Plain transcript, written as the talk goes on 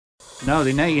No,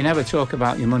 you never talk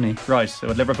about your money. Right, so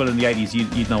at Liverpool in the 80s,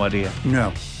 you'd no idea.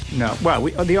 No. Well,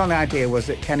 the only idea was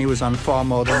that Kenny was on far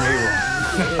more than we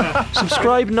were.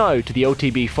 Subscribe now to the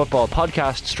OTB Football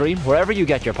Podcast stream wherever you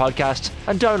get your podcasts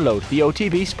and download the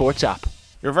OTB Sports app.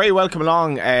 You're very welcome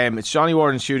along. It's Johnny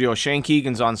Ward in studio. Shane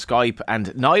Keegan's on Skype,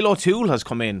 and Niall O'Toole has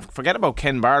come in. Forget about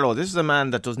Ken Barlow. This is a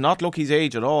man that does not look his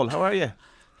age at all. How are you?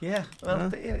 Yeah,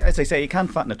 well, as I say, you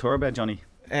can't fatten a turbo, Johnny.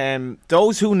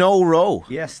 Those who know row.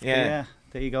 Yes, yeah.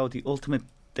 There you go. The ultimate,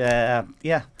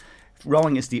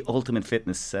 rowing is the ultimate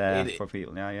fitness for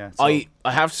people. Yeah. So,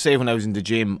 I have to say, when I was in the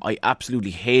gym, I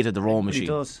absolutely hated the row machine.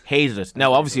 Does. Hated it.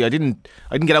 Now, obviously, I didn't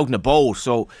get out in a boat.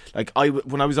 So, like,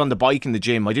 when I was on the bike in the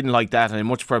gym, I didn't like that, and I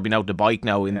much prefer being out the bike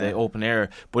now in the open air.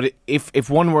 But if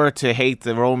one were to hate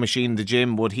the row machine in the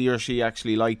gym, would he or she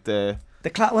actually like the?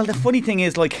 Well, the funny thing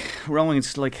is, like, rowing,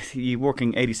 it's like you're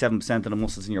working 87% of the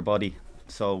muscles in your body.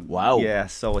 So wow. Yeah,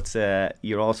 so it's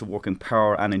you're also working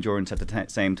power and endurance at the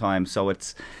same time. So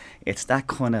it's that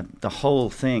kind of the whole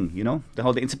thing, you know. The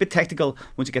whole thing. It's a bit technical.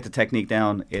 Once you get the technique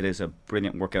down, it is a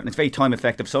brilliant workout, and it's very time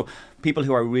effective. So people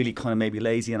who are really kind of maybe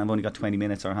lazy and I've only got 20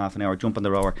 minutes or half an hour, jump on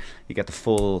the rower, you get the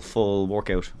full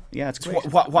workout. Yeah, it's great.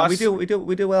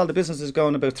 We do well. The business is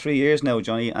going about 3 years now,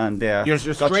 Johnny, and you're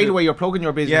straight away. You're plugging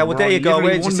your business. Yeah, well, there you go.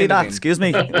 Where did you see that? Excuse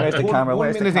me. Where's the camera?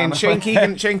 Where's the camera?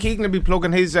 Shane Keegan will be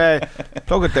plugging his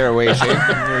plug it there away,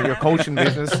 Shane. Your coaching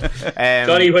business.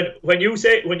 Johnny, when you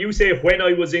say when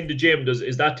I was in the gym,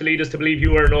 is that to lead us to believe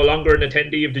you are no longer an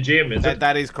attendee of the gym? Is it?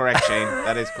 That is correct, Shane.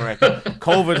 That is correct.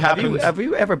 COVID happened. Have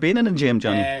you ever been in a gym,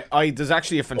 Johnny? There's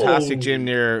actually a fantastic gym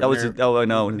near. I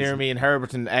know. Near me in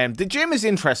Herberton. The gym is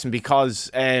interesting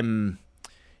because some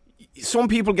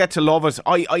people get to love it.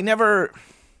 I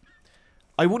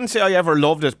wouldn't say I ever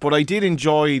loved it, but I did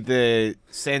enjoy the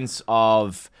sense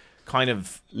of kind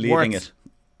of leaving it.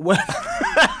 Well,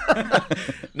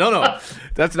 no,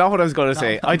 that's not what I was going to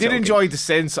say. I did enjoy the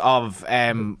sense of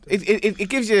it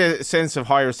gives you a sense of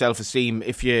higher self-esteem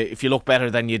if you look better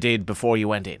than you did before you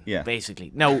went in. Yeah,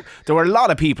 basically. Now there were a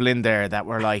lot of people in there that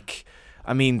were like,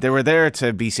 I mean, they were there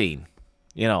to be seen,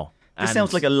 you know. This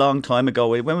sounds like a long time ago.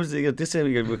 When was this?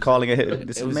 You're calling it?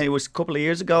 It was a couple of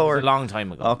years ago, or a long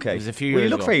time ago. Okay, it was a few years ago.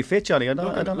 You look very fit, Johnny. I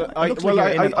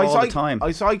the time.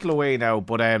 I cycle away now,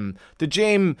 but the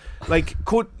gym, like,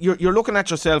 you're looking at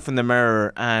yourself in the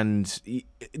mirror, and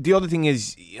the other thing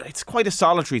is, it's quite a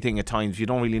solitary thing at times. You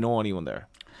don't really know anyone there.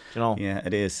 You know? Yeah,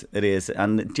 it is.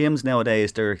 And gyms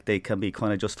nowadays, they can be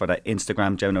kind of just for that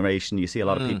Instagram generation. You see a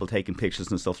lot of people taking pictures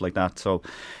and stuff like that. So,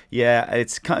 yeah,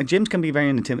 gyms can be very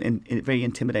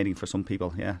intimidating for some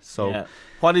people. Yeah. So, yeah.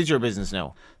 What is your business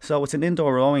now? So it's an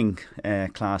indoor rowing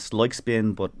class, like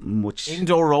spin, but much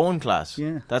indoor rowing class.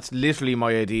 Yeah, that's literally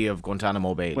my idea of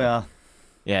Guantanamo Bay. Well,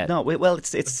 yeah. No,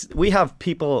 it's we have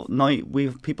people now. We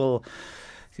have people.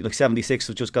 Like 76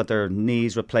 have just got their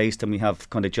knees replaced, and we have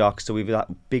kind of jocks, so we've got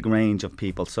a big range of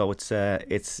people. So it's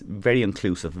very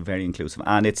inclusive,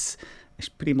 and it's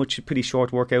pretty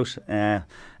short workout.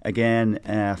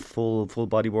 Again, full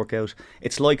body workout.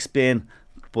 It's like spin,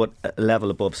 but a level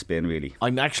above spin, really.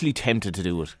 I'm actually tempted to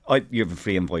do it. You have a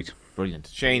free invite. Brilliant,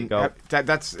 Shane.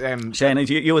 That's Shane,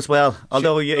 you as well.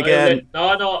 Although you again.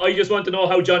 No. I just want to know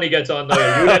how Johnny gets on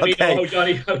now. You let me know how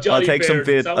Johnny. I'll take some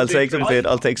bid. I'll take some bid.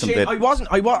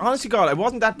 Honestly, God, I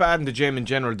wasn't that bad in the gym in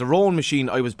general. The rowing machine,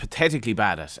 I was pathetically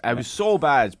bad at. I was so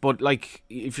bad. But like,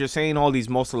 if you're saying all these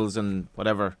muscles and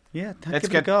whatever, yeah, give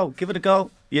it a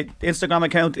go. Your Instagram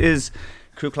account is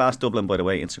Crew Class Dublin, by the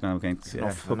way. Instagram account.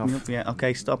 Enough. Yeah.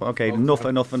 Okay. Stop. Okay. Enough.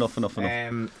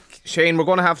 Shane, we're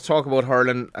going to have to talk about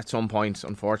hurling at some point,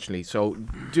 unfortunately. So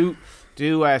do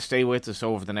stay with us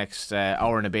over the next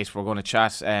hour and a bit. We're going to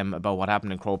chat about what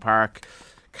happened in Croke Park.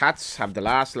 Cats have the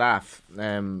last laugh.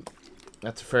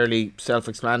 That's a fairly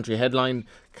self-explanatory headline.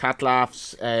 Cat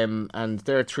laughs, and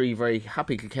they're three very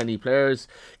happy Kilkenny players.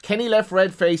 Kenny left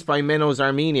red-faced by Menno's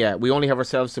Armenia. We only have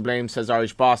ourselves to blame, says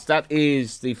Irish Boss. That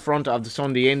is the front of the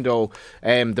Sunday Indo.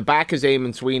 The back is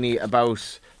Eamon Sweeney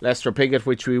about Lester Piggott,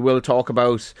 which we will talk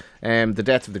about, the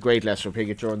death of the great Lester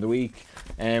Piggott during the week.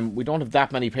 We don't have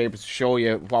that many papers to show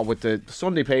you, what with the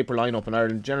Sunday paper lineup in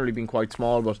Ireland generally being quite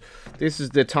small, but this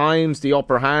is the Times, the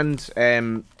upper hand,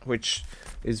 which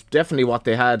is definitely what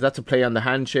they had. That's a play on the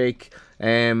handshake.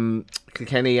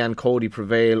 Kilkenny and Cody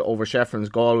prevail over Sheffrin's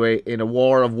Galway in a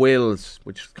war of wills,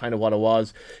 which is kind of what it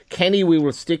was. Kenny, we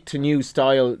will stick to new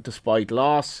style despite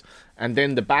loss. And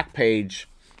then the back page,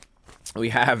 we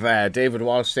have David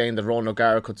Walsh saying that Ronan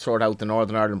O'Gara could sort out the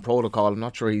Northern Ireland protocol. I'm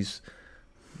not sure he's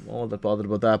all that bothered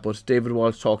about that, but David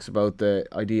Walsh talks about the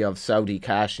idea of Saudi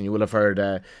cash, and you will have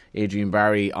heard Adrian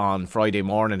Barry on Friday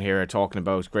morning here talking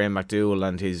about Graham McDougall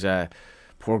and his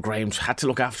Poor Graham had to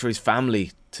look after his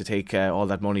family to take all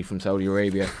that money from Saudi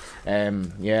Arabia.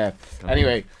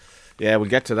 Anyway, yeah, we'll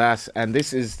get to that. And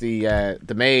this is the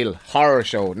Mail horror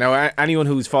show. Now, anyone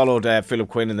who's followed Philip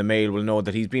Quinn in the Mail will know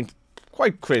that he's been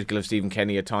quite critical of Stephen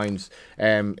Kenny at times.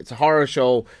 It's a horror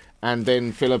show, and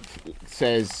then Philip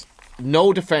says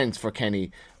no defence for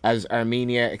Kenny as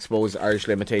Armenia exposed Irish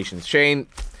limitations. Shane,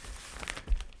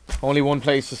 only one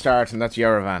place to start, and that's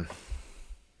Yerevan.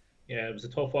 Yeah, it was a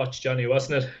tough watch, Johnny,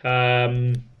 wasn't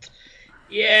it?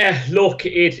 Yeah, look,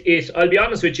 I'll be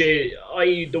honest with you,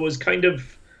 there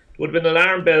would have been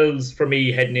alarm bells for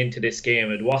me heading into this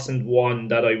game. It wasn't one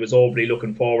that I was overly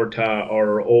looking forward to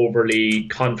or overly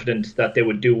confident that they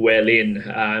would do well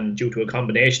in, due to a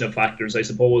combination of factors, I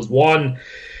suppose. One,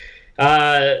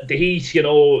 the heat,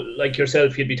 like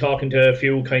yourself, you'd be talking to a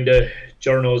few kind of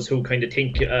journos who kind of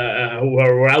think, who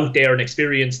are out there and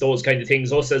experience those kind of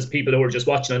things. Us as people who are just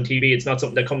watching on TV, it's not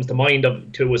something that comes to mind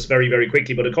to us very, very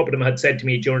quickly. But a couple of them had said to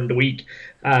me during the week,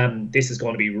 this is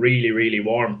going to be really, really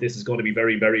warm. This is going to be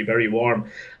very, very, very warm.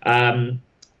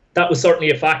 That was certainly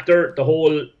a factor. The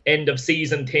whole end of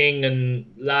season thing and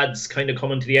lads kind of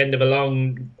coming to the end of a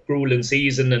long, grueling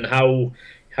season and how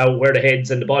where the heads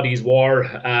and the bodies were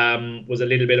was a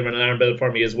little bit of an alarm bell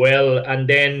for me as well. And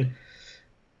then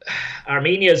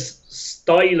Armenia's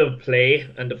style of play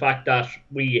and the fact that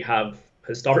we have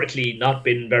historically not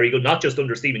been very good, not just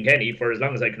under Stephen Kenny, for as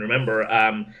long as I can remember.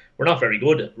 We're not very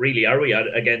good, really, are we?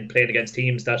 Again, playing against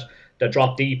teams that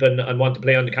drop deep and want to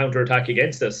play on the counter-attack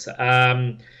against us.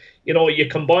 You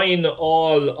combine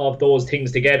all of those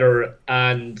things together,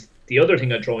 and the other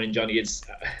thing I throw in, Johnny, is,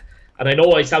 and I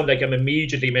know I sound like I'm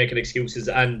immediately making excuses,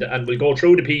 and we'll go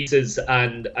through the pieces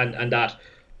and that,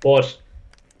 but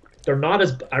they're not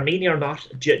as Armenia are not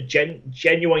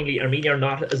genuinely Armenia are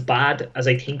not as bad as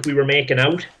I think we were making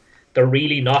out. They're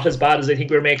really not as bad as I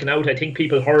think we were making out. I think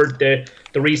people heard the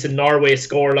recent Norway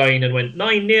scoreline and went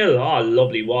 9-0. Oh,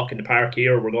 lovely walk in the park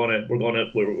here. We're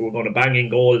gonna bang in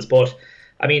goals. But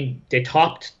I mean, they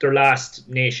topped their last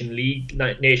Nations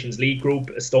League group: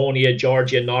 Estonia,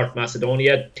 Georgia, North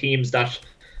Macedonia, teams that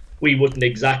we wouldn't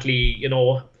exactly,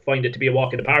 find it to be a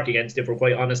walk in the park against, if we're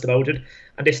quite honest about it.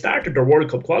 And they started their World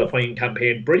Cup qualifying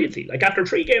campaign brilliantly. Like, after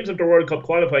 3 games of their World Cup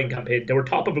qualifying campaign, they were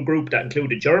top of a group that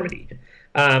included Germany.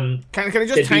 Can I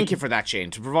just thank you for that,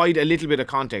 Shane, to provide a little bit of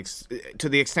context, to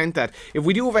the extent that if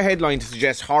we do have a headline to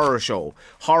suggest horror show,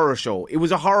 it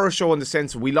was a horror show in the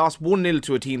sense we lost 1-0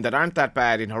 to a team that aren't that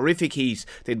bad in horrific heat.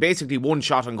 They'd basically one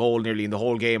shot on goal nearly in the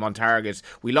whole game on target.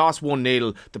 We lost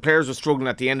 1-0. The players were struggling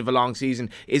at the end of a long season.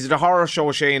 Is it a horror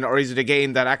show, Shane, or is it a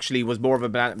game that actually was more of a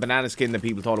banana skin than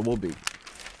people thought it would be?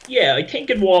 Yeah, I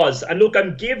think it was. And look, I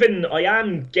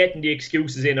am getting the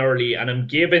excuses in early, and I'm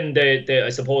giving the I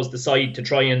suppose the side to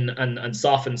try and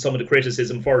soften some of the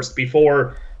criticism first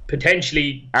before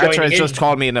potentially Archer has just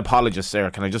called me an apologist,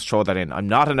 there. Can I just throw that in? I'm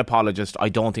not an apologist. I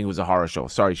don't think it was a horror show.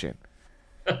 Sorry, Shane.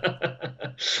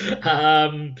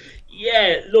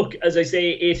 Yeah, look, as I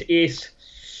say,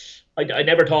 I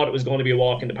never thought it was going to be a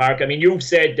walk in the park. I mean, you've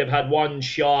said they've had one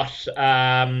shot.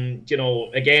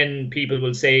 Again, people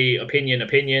will say opinion,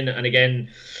 and again,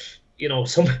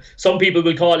 some people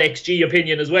will call XG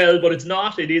opinion as well, but it's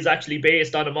not. It is actually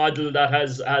based on a model that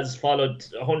has followed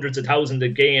hundreds of thousands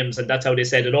of games, and that's how they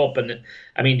set it up. And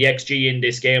I mean, the XG in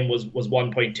this game was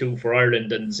 1.2 for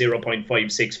Ireland and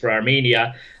 0.56 for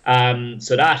Armenia.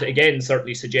 So that again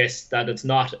certainly suggests that it's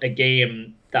not a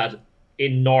game that,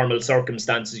 in normal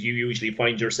circumstances, you usually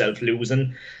find yourself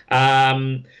losing.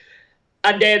 And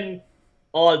then,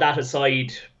 all that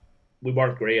aside, we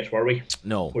weren't great, were we?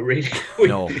 No. We really...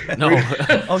 No.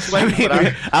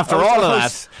 After all of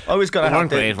that, I was going to have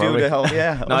to do the whole...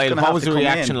 Yeah. Niall, what was the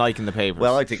reaction like in the papers?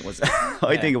 Well, I think it was...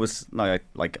 I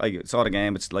saw the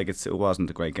game. It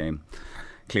wasn't a great game.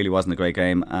 Clearly wasn't a great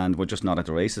game, and we're just not at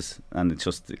the races, and it's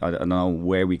just, I don't know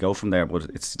where we go from there, but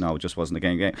it just wasn't a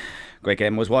great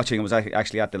game. I was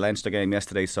actually at the Leinster game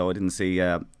yesterday, so I didn't see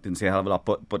a hell of a lot,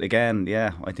 but again,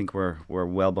 yeah, I think we're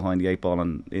well behind the 8 ball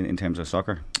in terms of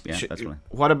soccer. Yeah, that's right.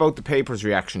 What about the paper's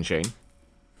reaction, Shane?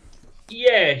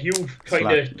 Yeah, you've kind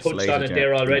of touched on it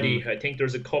there already. Mm-hmm. I think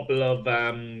there's a couple of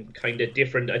kind of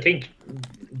different. I think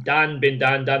Dan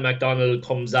McDonnell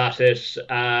comes at it.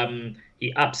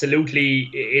 He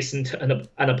absolutely isn't an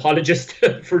apologist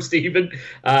for Stephen.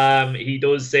 He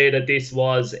does say that this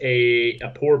was a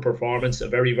poor performance, a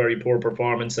very, very poor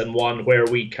performance, and one where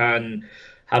we can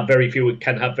have very few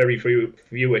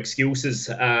excuses.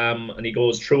 And he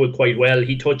goes through it quite well.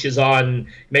 He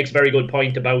makes a very good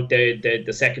point about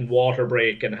the second water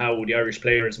break and how the Irish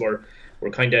players were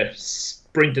kind of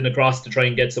sprinting across to try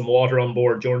and get some water on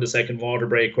board during the second water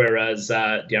break, whereas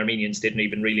the Armenians didn't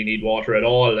even really need water at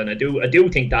all. And I do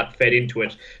think that fed into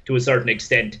it to a certain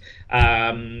extent.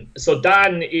 So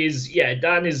Dan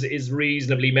is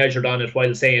reasonably measured on it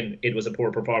while saying it was a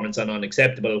poor performance and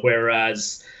unacceptable.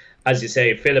 Whereas, as you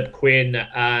say, Philip Quinn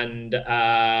and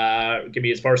give me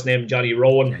his first name, Johnny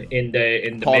Rowan in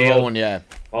the Paul Mail. Rowan, yeah.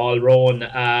 Paul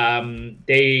Rowan,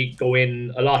 they go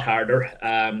in a lot harder.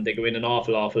 They go in an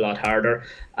awful lot harder.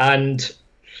 And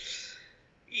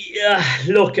yeah,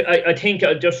 look, I think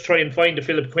I'll just try and find the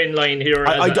Philip Quinn line here.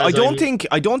 I don't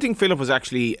think Philip was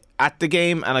actually at the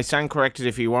game, and I stand corrected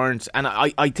if he weren't. And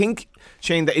I think,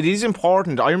 Shane, that it is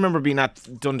important. I remember being at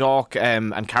Dundalk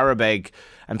and Carabeg,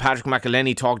 and Patrick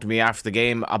McElhenney talked to me after the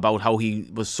game about how he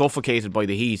was suffocated by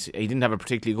the heat. He didn't have a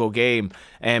particularly good game.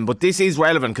 But this is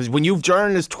relevant, because when you've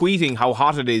journalists tweeting how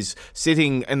hot it is,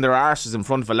 sitting in their arses in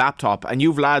front of a laptop, and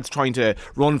you've lads trying to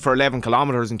run for 11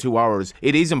 kilometres in 2 hours,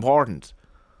 it is important.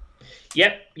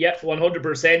 Yep,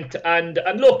 100%. And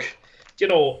look, you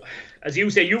know, as you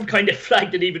say, you've kind of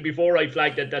flagged it even before I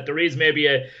flagged it, that there is maybe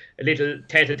a little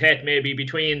tete-a-tete maybe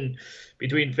between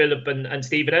Philip and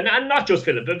Stephen, and not just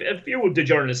Philip, a few of the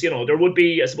journalists. You know, there would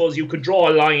be, I suppose, you could draw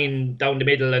a line down the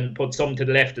middle and put some to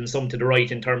the left and some to the right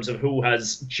in terms of who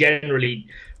has generally,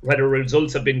 whether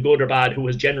results have been good or bad, who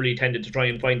has generally tended to try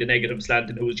and find the negative slant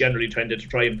and who has generally tended to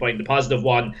try and find the positive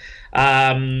one.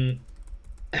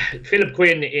 Philip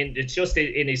Quinn, it's just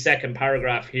in his second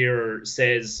paragraph here,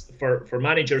 says, for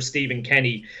manager Stephen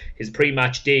Kenny, his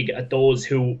pre-match dig at those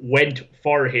who went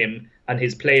for him and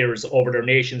his players over their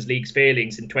Nations League's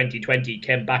failings in 2020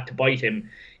 came back to bite him.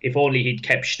 If only he'd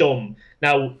kept stum.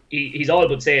 Now, he's all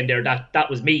but saying there that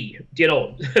was me. You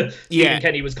know, Stephen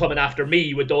Kenny was coming after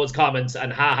me with those comments,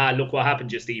 and look what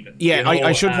happened to Stephen. Yeah, you know,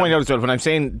 I should point out as well, when I'm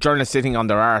saying journalists sitting on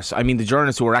their arse, I mean the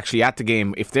journalists who were actually at the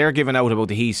game. If they're giving out about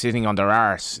the heat sitting on their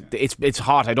arse, it's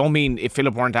hot. I don't mean if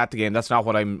Philip weren't at the game. That's not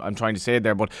what I'm trying to say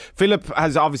there. But Philip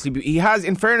has obviously,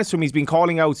 in fairness to him, he's been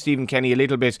calling out Stephen Kenny a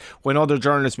little bit when other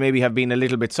journalists maybe have been a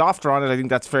little bit softer on it. I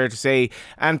think that's fair to say.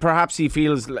 And perhaps he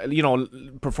feels, you know,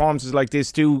 performances like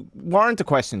this do warrant a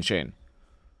question, Shane.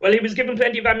 Well, he was given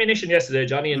plenty of ammunition yesterday,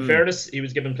 Johnny. In fairness, he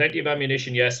was given plenty of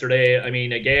ammunition yesterday. I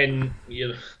mean, again,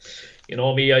 you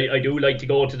know me, I do like to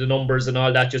go to the numbers and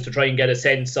all that just to try and get a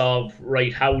sense of,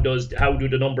 right, how do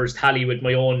the numbers tally with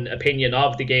my own opinion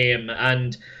of the game.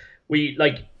 And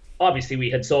obviously we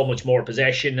had so much more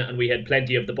possession and we had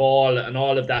plenty of the ball and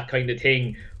all of that kind of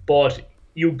thing. But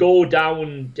you go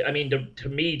down, I mean, to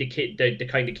me, the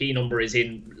kind of key number is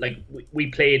in, like, we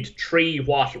played 3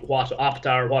 what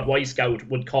Optar, what Wisecout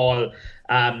would call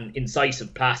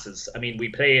incisive passes. I mean, we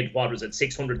played,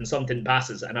 600 and something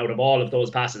passes, and out of all of those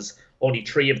passes, only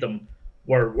 3 of them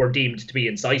were deemed to be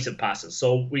incisive passes.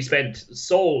 So we spent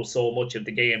so much of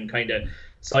the game kind of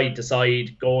side to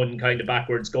side, going kind of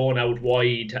backwards, going out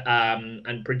wide,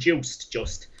 and produced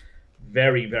just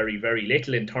very, very, very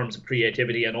little in terms of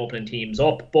creativity and opening teams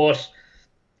up. But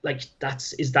like,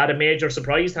 is that a major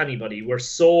surprise to anybody? We're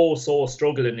so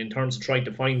struggling in terms of trying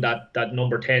to find that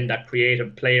number 10, that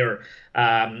creative player.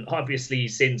 Obviously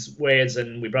since Wales,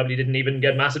 and we probably didn't even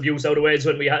get massive use out of Wales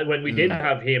when we did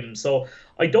have him. So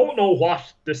I don't know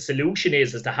what the solution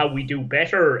is as to how we do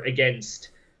better against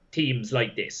teams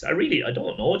like this. I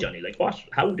don't know, Johnny. Like,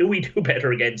 how do we do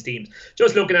better against teams?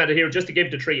 Just looking at it here, just to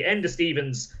give the 3, Enda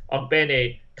Stevens,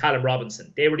 Ogbene, Callum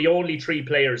Robinson. They were the only 3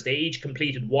 players. They each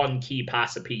completed 1 key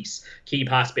pass apiece. Key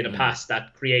pass being a pass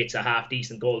that creates a half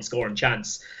decent goal scoring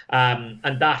chance. And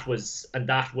that was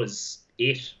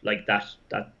it. Like that's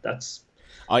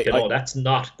that's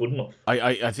not good enough.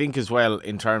 I think as well,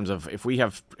 in terms of if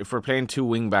we're playing 2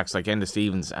 wing backs like Enda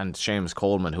Stevens and Seamus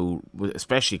Coleman, who,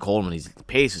 especially Coleman, his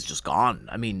pace is just gone.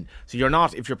 I mean, so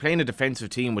if you're playing a defensive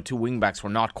team with 2 wing backs who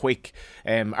are not quick,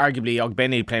 arguably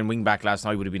Ogbene playing wing back last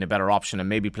night would have been a better option, and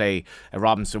maybe play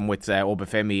Robinson with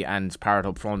Obafemi and Parrott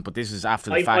up front. But this is after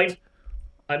the fact.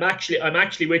 I'm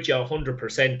actually with you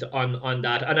 100% on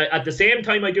that, and at the same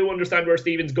time I do understand where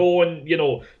Stephen's going. You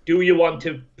know, do you want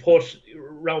to put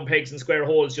round pegs and square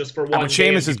holes just for one? But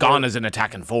Seamus is gone as an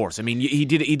attacking force. I mean, he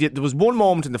did. There was one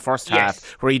moment in the first half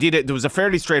where he did it. There was a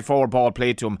fairly straightforward ball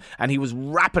played to him, and he was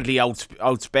rapidly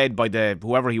outsped by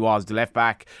whoever he was, the left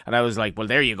back. And I was like, well,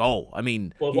 there you go. I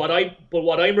mean, what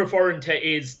I'm referring to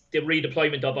is the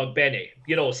redeployment of Ogbene.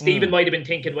 You know, Stephen might have been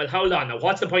thinking, well, hold on now,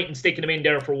 what's the point in sticking him in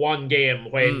there for one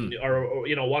game when, or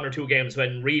you know, 1 or 2 games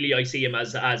when really I see him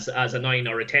as a 9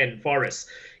 or a 10 for us.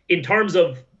 In terms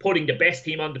of putting the best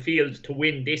team on the field to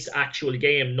win this actual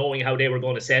game, knowing how they were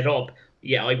going to set up,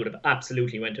 yeah, I would have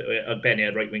absolutely went to Ogbene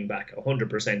at right wing back.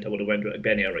 100% I would have went to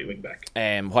Ogbene at right wing back.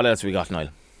 What else have we got, Niall?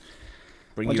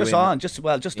 bring Well, you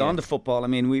just in. on the football. I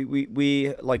mean,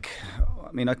 we like.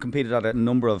 I mean, I competed at a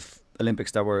number of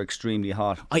Olympics that were extremely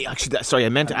hot. I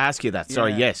meant to ask you that.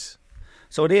 Sorry, yes.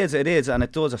 So it is, and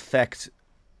it does affect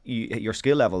your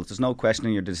skill levels. There's no question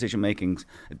in your decision making.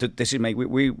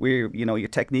 We're your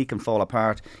technique can fall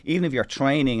apart. Even if you're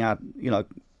training at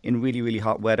in really really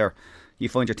hot weather, you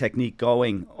find your technique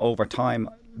going over time.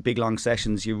 Big long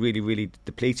sessions, you really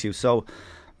depletes you. So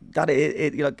that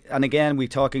and again, we're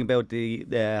talking about the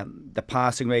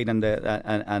passing rate and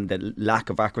the lack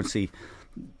of accuracy.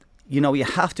 You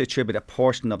have to attribute a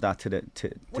portion of that to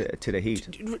the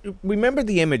heat. Remember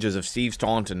the images of Steve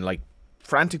Staunton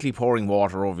frantically pouring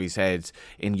water over his head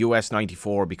in US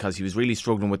 94 because he was really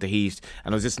struggling with the heat,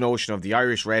 and there was this notion of the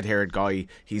Irish red-haired guy,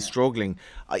 he's struggling.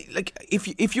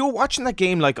 If you're watching that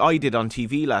game like I did on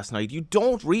TV last night, you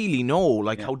don't really know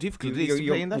how difficult it is to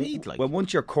play in that heat. Well,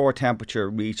 once your core temperature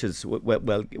reaches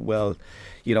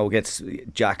gets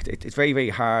jacked, it's very very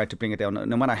hard to bring it down.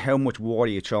 No matter how much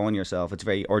water you throw on yourself,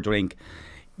 or drink,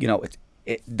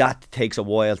 that takes a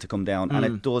while to come down, and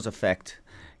it does affect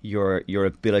your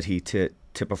ability to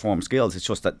perform skills. It's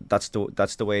just that's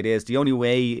the way it is. The only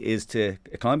way is to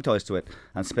acclimatise to it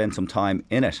and spend some time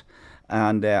in it.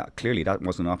 And clearly that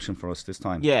wasn't an option for us this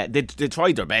time. Yeah, they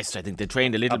tried their best. I think they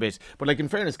trained a little bit, but in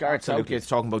fairness, Gareth Southgate's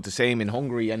talking about the same in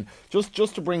Hungary. And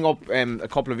just to bring up a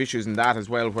couple of issues in that as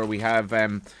well, where we have.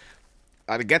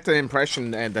 I get the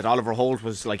impression that Oliver Holt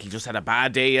was he just had a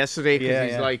bad day yesterday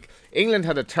because he's England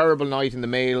had a terrible night in the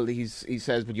mail. He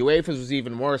says, but UEFA's was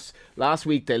even worse. Last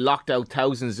week they locked out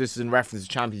thousands. This is in reference to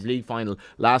the Champions League final.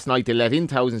 Last night they let in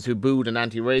thousands who booed an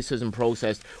anti-racism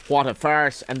protest. What a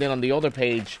farce! And then on the other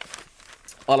page,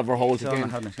 Oliver Holt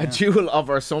again. A jewel of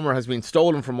our summer has been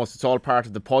stolen from us. It's all part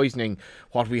of the poisoning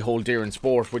what we hold dear in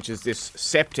sport, which is this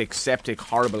septic,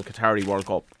 horrible Qatari World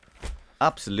Cup.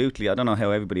 Absolutely. I don't know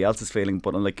how everybody else is feeling,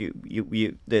 but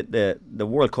the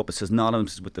World Cup is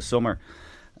synonymous with the summer.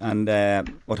 And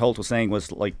what Holt was saying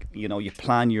was you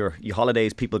plan your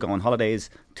holidays. People go on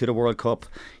holidays to the World Cup.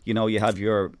 You have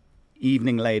your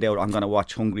evening laid out. I'm going to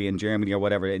watch Hungary and Germany or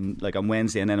whatever on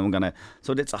Wednesday, and then I'm going to.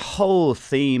 So it's a whole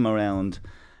theme around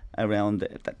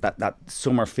that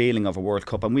summer feeling of a World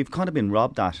Cup, and we've kind of been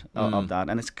robbed of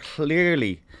that. And it's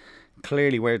clearly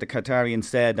where the Qatarians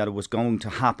said that it was going to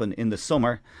happen in the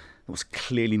summer, it was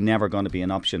clearly never going to be an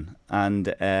option. And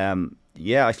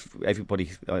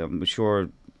everybody, I'm sure,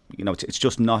 it's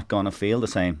just not going to feel the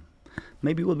same.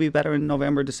 Maybe we'll be better in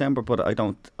November, December, but I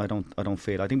don't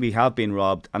feel. I think we have been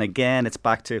robbed. And again, it's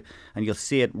back to, and you'll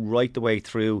see it right the way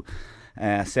through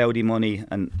Saudi money,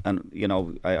 and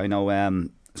I know.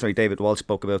 David Walsh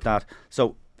spoke about that.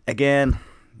 So again.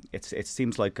 It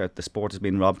seems like the sport has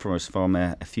been robbed from us from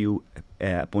a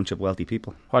bunch of wealthy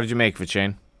people. What did you make of it,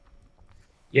 Shane?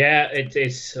 Yeah,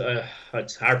 it's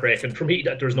heartbreaking for me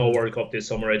that there's no World Cup this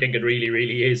summer. I think it really,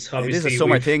 really is. Obviously, it is a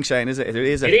summer thing, Shane, is it?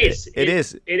 It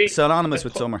is synonymous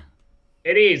with summer.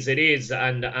 It is,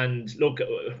 and look,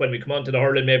 when we come on to the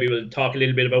hurling, maybe we'll talk a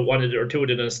little bit about one or two of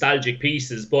the nostalgic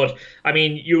pieces. But I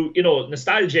mean,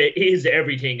 nostalgia is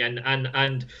everything,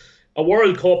 and a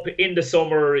World Cup in the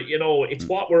summer, it's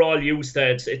what we're all used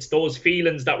to. It's those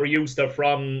feelings that we're used to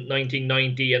from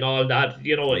 1990 and all that.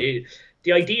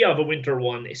 The idea of a winter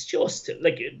one is just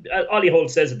Ollie Holt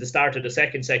says at the start of the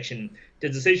second section, the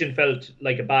decision felt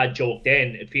like a bad joke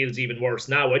then. It feels even worse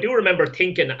now. I do remember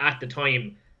thinking at the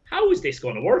time, how is this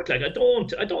going to work? I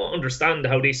don't understand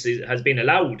how this has been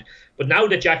allowed. But now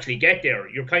that you actually get there,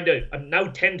 I'm now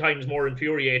 10 times more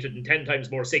infuriated and 10 times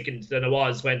more sickened than I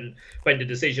was when the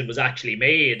decision was actually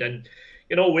made. And,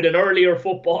 with an earlier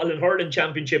football and hurling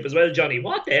championship as well, Johnny,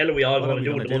 what the hell are we all going to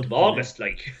do in the month of August?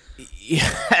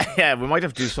 Yeah, we might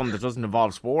have to do something that doesn't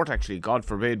involve sport, actually, God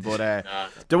forbid. But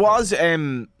there was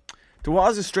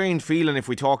a strange feeling, if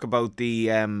we talk about the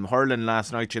hurling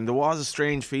last night, and there was a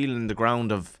strange feeling in the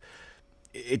ground of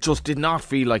it just did not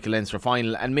feel like a Leinster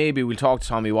final. And maybe we'll talk to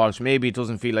Tommy Walsh, maybe it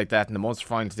doesn't feel like that in the Munster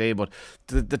final today, but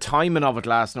the timing of it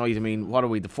last night, I mean, what are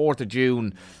we, the 4th of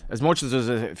June, as much as there's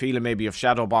a feeling maybe of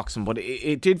shadow boxing, but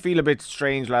it did feel a bit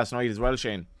strange last night as well,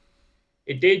 Shane.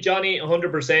 It did, Johnny,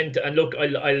 100%. And look,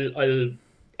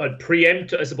 I'll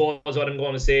preempt, I suppose, what I'm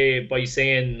going to say by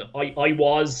saying I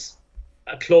was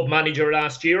a club manager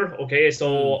last year, okay,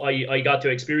 so I got to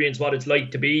experience what it's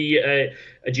like to be a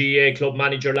GAA club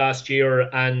manager last year,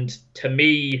 and to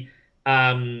me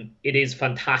it is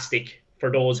fantastic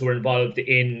for those who are involved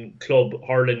in club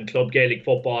hurling, club Gaelic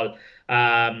football,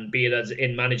 be it as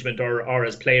in management or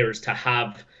as players, to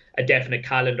have a definite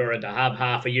calendar and to have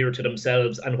half a year to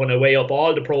themselves. And when I weigh up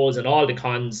all the pros and all the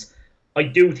cons, I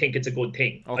do think it's a good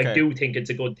thing. Okay. I do think it's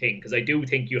a good thing because I do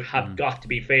think you have got to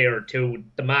be fair to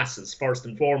the masses first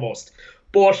and foremost.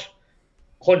 But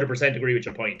 100% agree with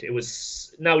your point. It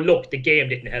was now look, the game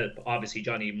didn't help. Obviously,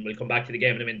 Johnny, we'll come back to the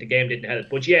game in a minute. The game didn't help,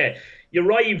 but yeah, you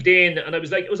arrived in, and I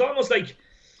was like, it was almost like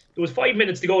there was 5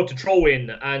 minutes to go to throw in,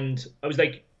 and I was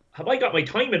like, have I got my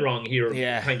timing wrong here?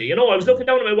 Yeah. Kind of, I was looking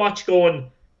down at my watch,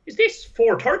 going, is this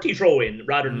 4:30 throw in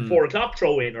rather than 4:00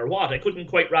 throw in or what? I couldn't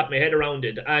quite wrap my head around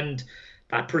it, and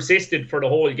that persisted for the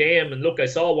whole game. And look, I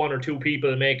saw one or two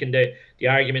people making the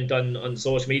argument on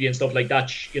social media and stuff like that.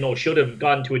 Should have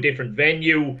gone to a different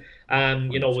venue.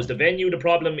 Was the venue the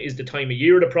problem? Is the time of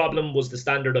year the problem? Was the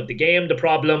standard of the game the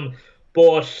problem?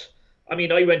 But I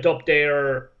mean, I went up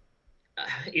there.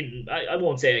 I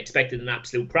won't say I expected an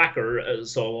absolute cracker,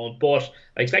 but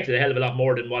I expected a hell of a lot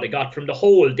more than what I got from the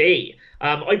whole day.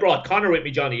 I brought Connor with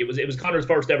me, Johnny. It was Connor's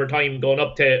first ever time going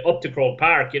up to Croke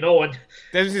Park, and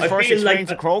this is his first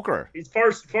experience at Croker. His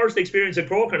first experience at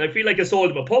Croker, and I feel like I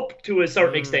sold him a pup to a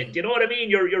certain extent. You know what I mean?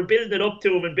 You're building it up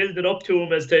to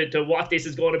him as to what this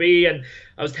is going to be. And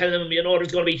I was telling him,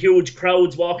 there's going to be huge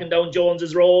crowds walking down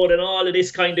Jones's Road and all of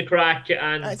this kind of crack.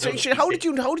 And how did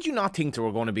you not think there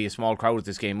were going to be a small crowd at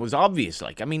this game? It was obvious.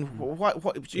 Like, I mean,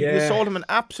 what you sold him an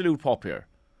absolute pup here.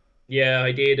 Yeah,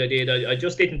 I did. I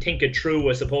just didn't think it through,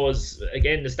 I suppose.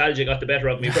 Again, nostalgia got the better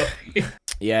of me.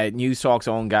 Yeah, Newstalk's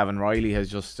own Gavin Riley has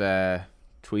just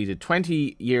tweeted,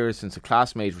 20 years since a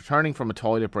classmate returning from a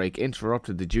toilet break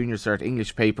interrupted the Junior Cert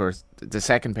English paper, the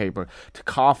second paper, to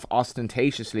cough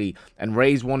ostentatiously and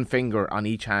raise one finger on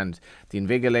each hand. The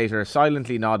invigilator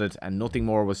silently nodded and nothing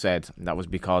more was said. That was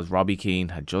because Robbie Keane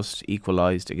had just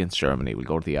equalised against Germany. We'll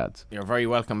go to the ads. You're very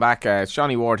welcome back. It's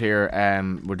Johnny Ward here.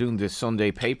 We're doing the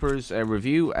Sunday Papers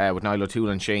review with Niall O'Toole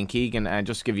and Shane Keegan. And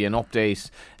just to give you an update,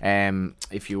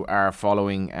 if you are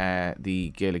following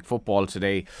the Gaelic football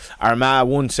today, Armagh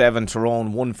 1-7,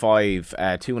 Tyrone 1-5,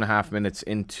 2.5 minutes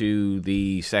into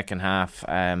the second half.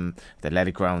 The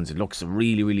Athletic Grounds, it looks a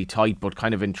really, really tight but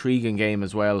kind of intriguing game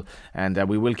as well. And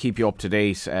we will keep you up to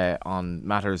date on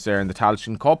matters there in the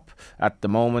Tailteann Cup. At the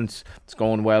moment, it's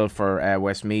going well for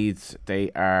Westmeath. They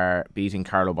are beating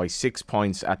Carlow by 6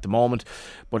 points at the moment.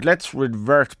 But let's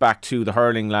revert back to the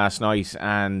hurling last night,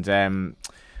 and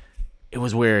it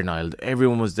was weird, Niall.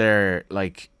 Everyone was there,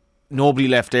 like, nobody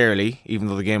left early, even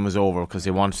though the game was over, because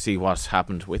they want to see what's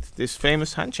happened with this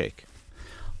famous handshake.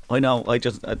 I know. I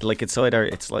just like it's either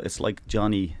it's like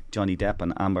Johnny Depp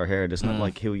and Amber Heard, isn't it?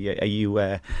 Like who are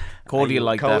you? Cody,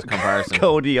 like that comparison.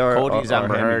 Cody's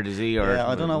Amber Henry. Heard, is he? Or yeah,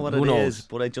 I don't know what it is,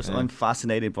 but I'm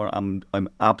fascinated. But I'm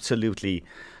absolutely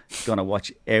gonna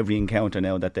watch every encounter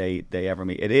now that they ever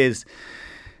meet. It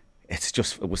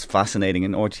was fascinating,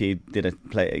 and RTÉ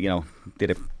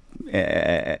did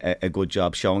a good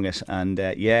job showing it, and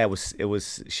it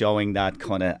was showing that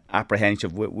kind of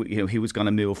apprehension of he was going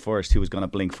to move first, he was going to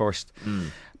blink first.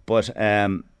 But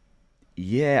and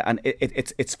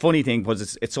it's funny thing,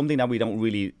 because it's something that we don't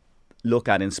really look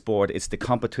at in sport. It's the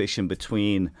competition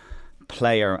between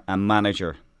player and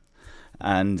manager,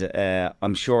 and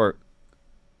I'm sure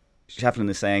Shefflin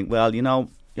is saying, well,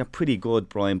 you're pretty good,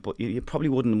 Brian, but you probably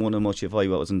wouldn't have won much if I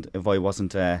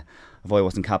wasn't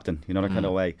captain, that kind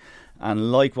of way.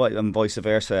 And likewise, and vice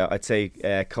versa, I'd say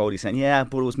Cody saying, yeah,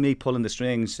 but it was me pulling the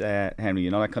strings, Henry,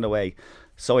 that kind of way.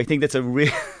 So I think that's a real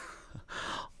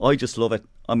I just love it.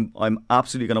 I'm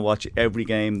absolutely going to watch every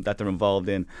game that they're involved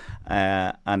in,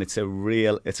 and it's a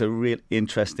real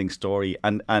interesting story.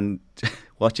 And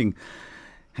watching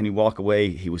Henry walk away,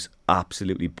 he was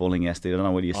absolutely bullying yesterday. I don't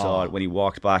know whether you saw it when he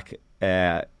walked back.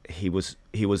 He was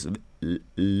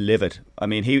livid. I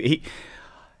mean,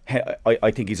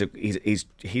 I think he's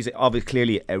obviously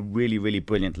clearly a really, really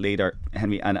brilliant leader,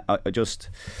 Henry. And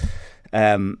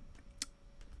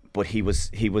but he was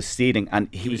seething,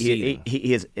 and he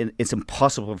is. It's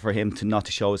impossible for him not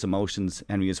to show his emotions,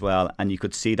 Henry, as well. And you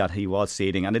could see that he was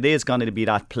seething, and it is going to be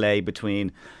that play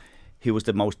between who was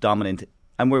the most dominant.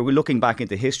 And we're looking back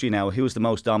into history now. Who was the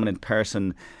most dominant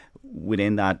person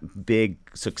within that big,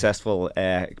 successful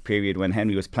period when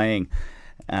Henry was playing?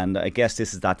 And I guess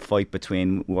this is that fight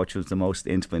between which was the most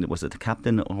influential. Was it the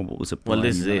captain or what was it? Well,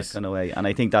 this is it. Kind of way. And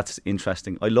I think that's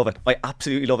interesting. I love it. I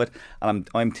absolutely love it. And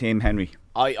I'm Team Henry.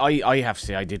 I have to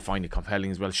say I did find it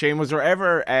compelling as well. Shane, was there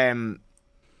ever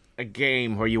a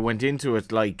game where you went into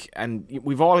it and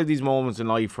we've all had these moments in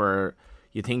life where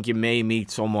you think you may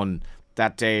meet someone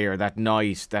that day or that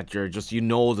night that you're just,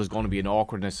 there's going to be an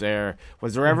awkwardness there.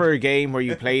 Was there ever a game where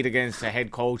you played against a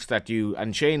head coach that you,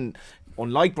 and Shane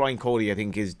unlike Brian Cody, I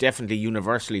think is definitely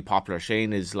universally popular.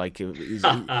 Shane is like he's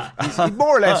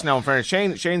more or less now. In fairness,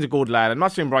 Shane's a good lad. I'm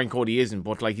not saying Brian Cody isn't,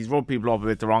 but like he's rubbed people up a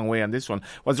bit the wrong way on this one.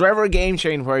 Was there ever a game,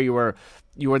 Shane, where you were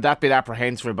that bit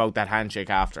apprehensive about that handshake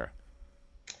after?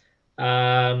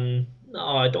 No,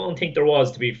 I don't think there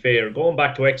was, to be fair. Going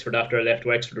back to Wexford after I left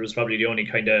Wexford was probably the only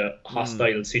kind of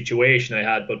hostile situation I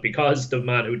had. But because the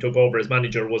man who took over as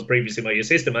manager was previously my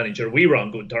assistant manager, we were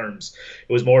on good terms.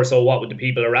 It was more so what would the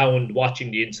people around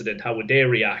watching the incident, how would they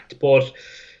react? But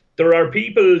there are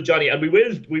people, Johnny, and we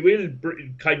will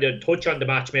kind of touch on the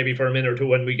match maybe for a minute or two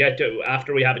when we get to,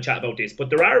 after we have a chat about this. But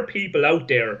there are people out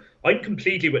there, I'm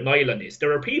completely with Niall on this,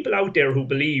 there are people out there who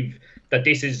believe that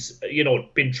this is,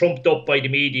 been trumped up by the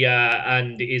media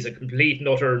and is a complete and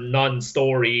utter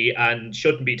non-story and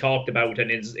shouldn't be talked about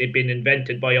and is it been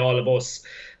invented by all of us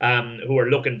who are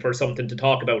looking for something to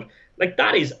talk about. Like,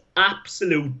 that is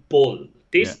absolute bull.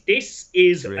 This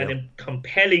is a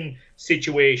compelling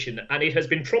situation, and it has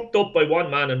been trumped up by one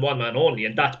man and one man only,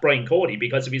 and that's Brian Cody,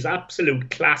 because of his absolute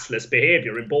classless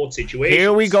behaviour in both situations.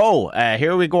 Here we go.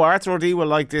 Arthur O'D will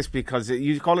like this because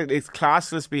it's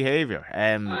classless behaviour.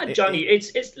 Johnny,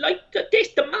 it's like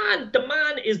this. The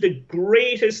man is the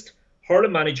greatest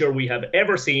hurling manager we have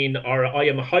ever seen, or I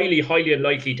am highly, highly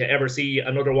unlikely to ever see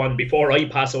another one before I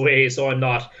pass away. So I'm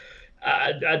not.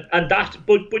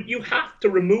 But you have to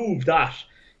remove that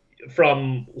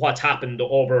from what's happened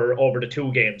over the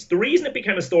two games. The reason it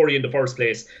became a story in the first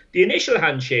place, the initial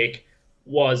handshake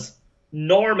was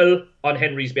normal on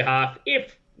Henry's behalf,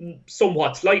 if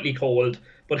somewhat slightly cold,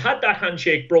 but had that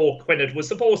handshake broke when it was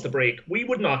supposed to break, we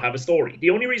would not have a story.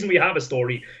 The only reason we have a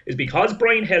story is because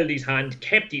Brian held his hand,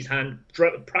 kept his hand,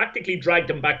 practically dragged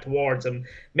him back towards him,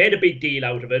 made a big deal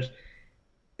out of it.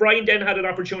 Brian then had an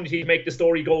opportunity to make the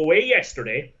story go away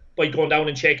yesterday by going down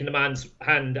and shaking the man's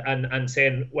hand and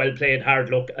saying, well played,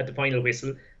 hard luck at the final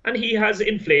whistle. And he has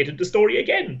inflated the story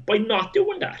again by not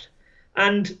doing that.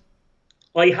 And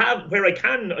I have, where I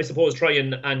can, I suppose, try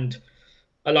and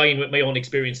align with my own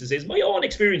experiences, is my own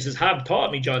experiences have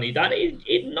taught me, Johnny, that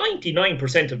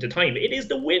 99% of the time, it is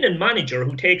the winning manager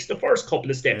who takes the first couple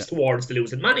of steps towards the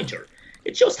losing manager.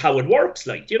 It's just how it works.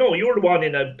 Like, you're the one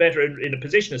in a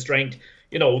position of strength.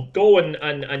 Go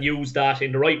and use that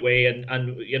in the right way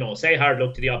and say hard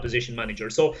luck to the opposition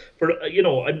manager. So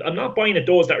I'm not buying at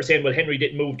those that are saying, well, Henry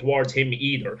didn't move towards him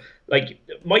either. Like,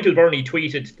 Michael Burney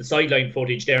tweeted the sideline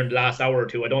footage there in the last hour or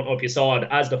two. I don't know if you saw it,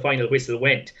 as the final whistle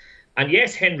went. And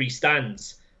yes, Henry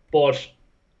stands, but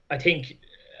I think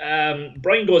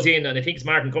Brian goes in, and I think it's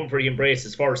Martin Comfrey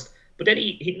embraces first. But then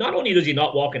he not only does he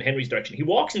not walk in Henry's direction, he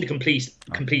walks in the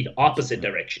complete opposite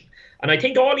direction. And I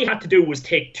think all he had to do was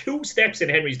take 2 steps in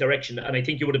Henry's direction, and I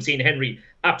think you would have seen Henry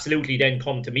absolutely then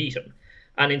come to meet him.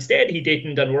 And instead he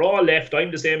didn't, and we're all left.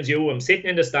 I'm the same as you. I'm sitting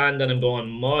in the stand and I'm going,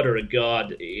 mother of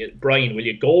God, Brian, will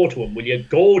you go to him? Will you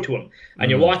go to him? And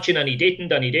you're watching, and he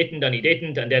didn't, and he didn't, and he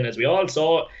didn't. And then, as we all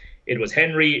saw, it was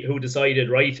Henry who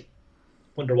decided, right,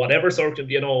 under whatever sort of,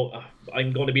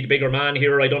 I'm going to be the bigger man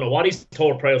here. I don't know what his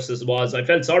thought process was. I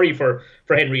felt sorry for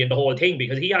Henry and the whole thing,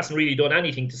 because he hasn't really done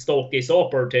anything to stoke this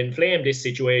up or to inflame this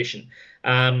situation.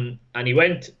 And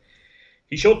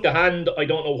he shook the hand. I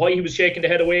don't know why he was shaking the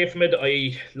head away from it.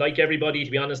 Like everybody,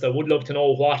 to be honest, I would love to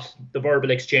know what the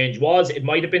verbal exchange was. It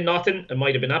might have been nothing. It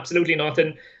might have been absolutely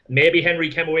nothing. Maybe Henry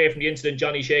came away from the incident,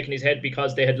 Johnny, shaking his head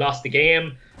because they had lost the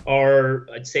game. Or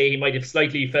I'd say he might have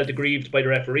slightly felt aggrieved by the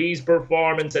referee's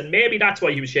performance, and maybe that's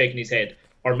why he was shaking his head.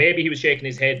 Or maybe he was shaking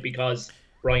his head because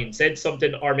Brian said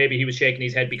something, or maybe he was shaking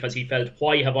his head because he felt,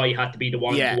 why have I had to be the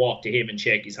one to walk to him and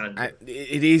shake his hand?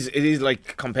 It is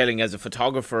like compelling. As a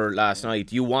photographer last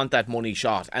night, you want that money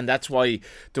shot, and that's why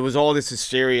there was all this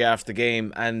hysteria after the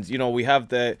game. And we have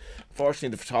fortunately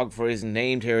the photographer isn't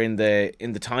named here in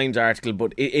the Times article,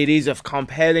 but it is a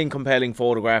compelling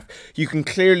photograph. You can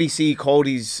clearly see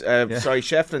Cody's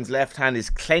Shefflin's left hand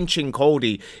is clenching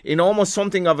Cody in almost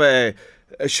something of a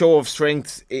show of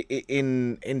strength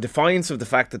in defiance of the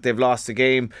fact that they've lost the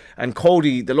game. And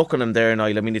Cody, the look on him there,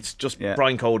 Niall, I mean, it's just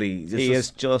Brian Cody. He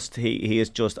is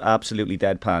just absolutely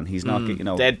deadpan. He's not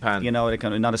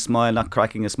deadpan. Not a smile, not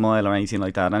cracking a smile or anything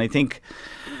like that. And I think,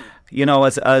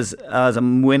 as a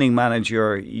winning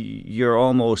manager, you're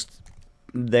almost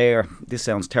there. This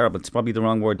sounds terrible. It's probably the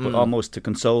wrong word, but almost to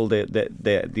console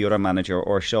the other manager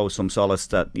or show some solace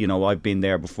that I've been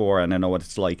there before and I know what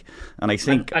it's like. And I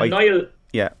think Niall.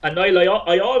 Yeah. And Niall,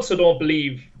 I also don't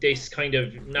believe this kind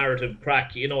of narrative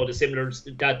crack, the similar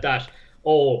that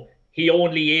he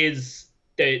only is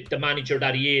the manager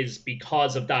that he is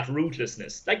because of that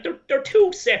ruthlessness. Like, they're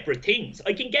two separate things.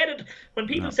 I can get it when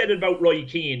people said it about Roy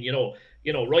Keane,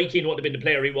 Roy Keane wouldn't have been the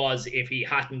player he was if he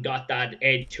hadn't got that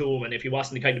edge to him and if he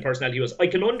wasn't the kind of personality he was. I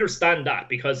can understand that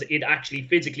because it actually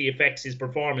physically affects his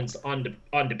performance on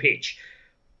the pitch.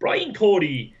 Brian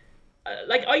Cody,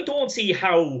 I don't see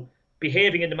how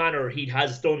behaving in the manner he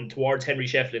has done towards Henry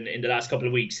Shefflin in the last couple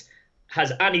of weeks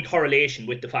has any correlation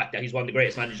with the fact that he's one of the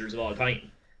greatest managers of all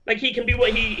time. He can be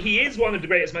he is one of the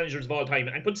greatest managers of all time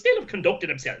and could still have conducted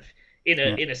himself in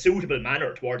a suitable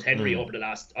manner towards Henry on the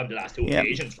last two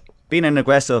occasions. Being an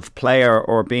aggressive player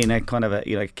or being a kind of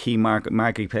a key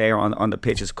marquee player on the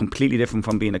pitch is completely different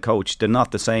from being a coach. They're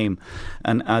not the same.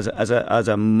 And as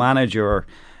a manager,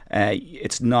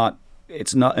 it's not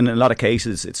in a lot of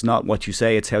cases. It's not what you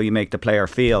say. It's how you make the player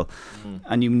feel,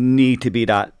 and you need to be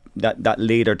that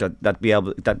leader that be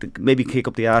able that maybe kick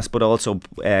up the ass, but also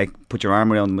put your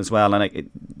arm around them as well. And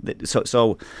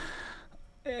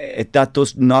that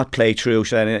does not play true,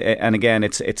 and again,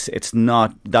 it's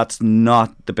not. That's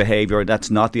not the behaviour.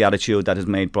 That's not the attitude that has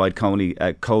made Brian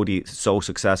Cody so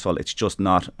successful. It's just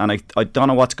not. And I don't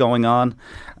know what's going on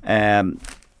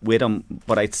with him,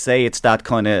 but I'd say it's that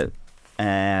kind of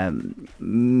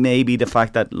maybe the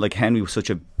fact that Henry was such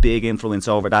a big influence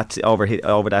over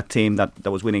that team that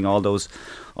was winning all those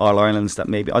All Irelands. That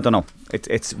maybe I don't know.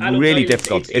 It's really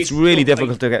difficult. It's really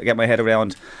difficult to get my head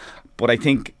around. But I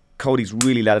think Cody's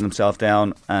really letting himself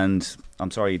down, and I'm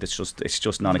sorry, it's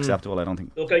just not acceptable. I don't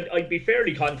think. Look, I'd be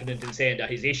fairly confident in saying that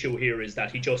his issue here is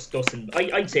that he just doesn't.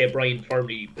 I'd say Brian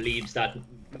firmly believes that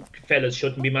fellas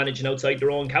shouldn't be managing outside their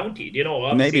own county.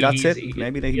 Maybe that's it.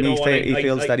 Maybe he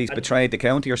feels that he's betrayed the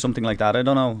county or something like that. I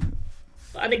don't know.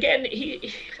 And again,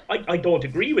 I don't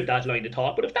agree with that line of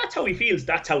thought. But if that's how he feels,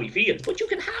 that's how he feels. But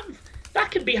that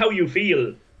can be how you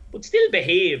feel, but still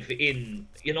behave in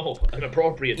an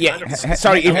appropriate manner.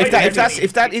 Sorry, if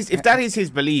that is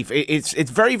his belief, it's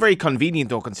very, very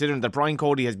convenient though, considering that Brian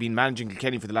Cody has been managing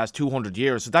Kilkenny for the last 200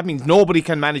 years. So that means nobody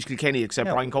can manage Kilkenny except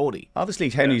Brian Cody. Obviously,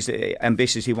 Henry's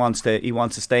ambitious. He wants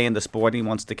to stay in the sport. He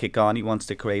wants to kick on. He wants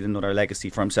to create another legacy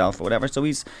for himself or whatever. So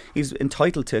he's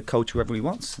entitled to coach whoever he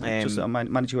wants,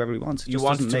 manage whoever he wants. You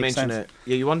wanted to mention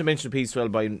a piece as well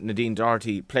by Nadine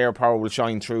Doherty. Player power will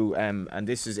shine through, and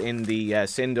this is in the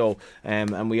Sindo,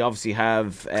 and we obviously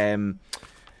have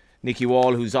Nikki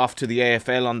Wall, who's off to the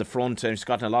AFL on the front, and she's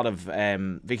gotten a lot of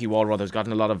Vicky Wall rather has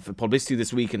gotten a lot of publicity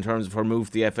this week in terms of her move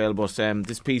to the AFL. But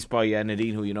this piece by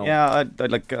Nadine, who you know, I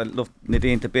love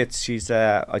Nadine to bits. She's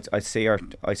I see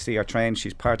her train.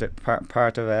 She's part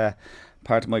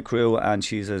of my crew, and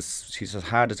she's as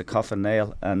hard as a coffin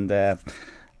nail. And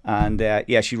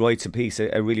she writes a piece,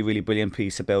 a really, really brilliant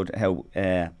piece about how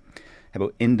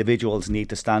individuals need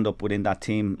to stand up within that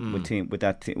team, in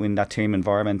that team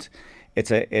environment.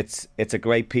 It's a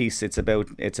great piece. It's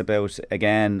about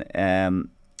again,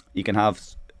 you can have,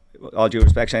 all due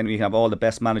respect, Shane, you can have all the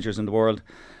best managers in the world,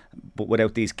 but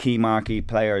without these key marquee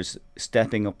players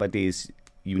stepping up at these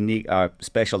unique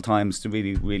special times to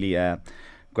really, really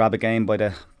grab a game by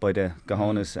the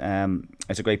cojones.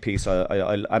 It's a great piece.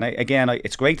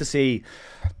 It's great to see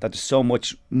that there's so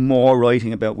much more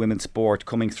writing about women's sport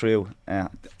coming through.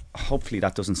 Hopefully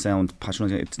that doesn't sound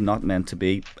passionate. It's not meant to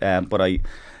be, but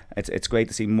it's great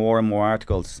to see more and more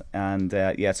articles. And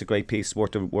it's a great piece,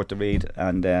 worth to read.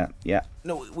 And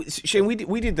no, Shane,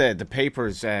 we did the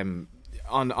papers on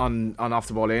Off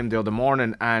the Ball Aim the other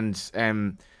morning,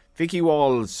 and Vicky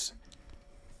Wall's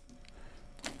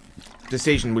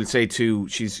decision, we'll say,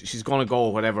 she's going to go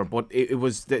or whatever, but it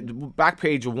was the back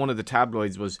page of one of the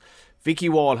tabloids was Vicky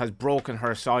Wall has broken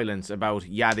her silence about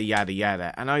yada yada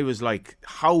yada, and I was like,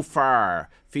 how far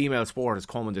female sport has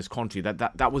come in this country.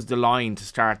 That was the line to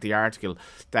start the article,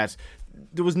 that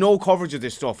there was no coverage of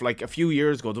this stuff like a few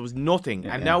years ago. There was nothing,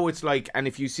 now it's like, and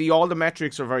if you see, all the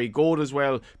metrics are very good as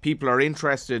well, people are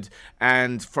interested,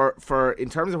 and for in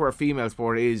terms of where female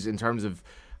sport is, in terms of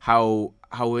how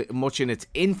much in its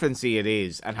infancy it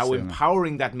is, and how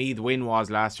empowering that Meath win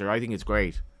was last year, I think it's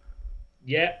great.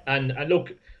 Yeah, and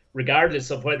look,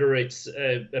 regardless of whether it's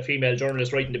a female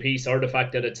journalist writing the piece or the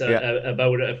fact that it's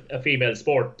about a female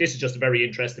sport, this is just a very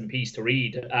interesting piece to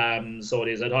read. So it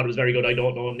is. I thought it was very good. I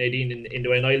don't know if Nadine in the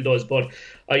way Niall does, but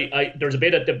there's a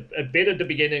bit at the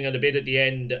beginning and a bit at the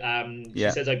end. She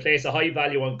says, I place a high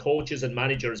value on coaches and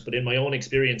managers, but in my own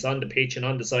experience on the pitch and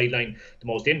on the sideline, the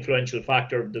most influential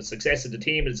factor of the success of the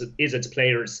team is its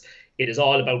players. It is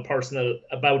all about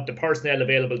the personnel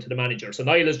available to the manager. So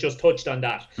Niall has just touched on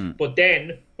that. But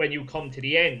then when you come to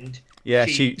the end,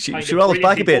 she rolls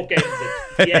back a bit.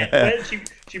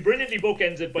 She brilliantly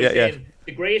bookends it by saying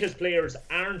the greatest players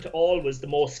aren't always the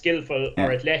most skillful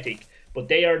or athletic, but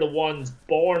they are the ones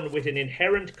born with an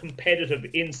inherent competitive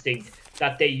instinct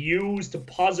that they use to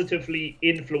positively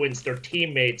influence their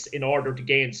teammates in order to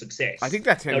gain success. I think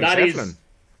that's Henry now, Shefflin.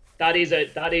 That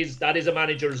is a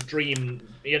manager's dream,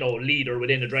 leader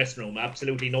within a dressing room.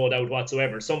 Absolutely no doubt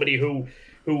whatsoever. Somebody who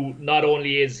not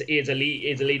only is a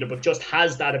leader, but just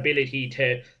has that ability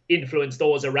to influence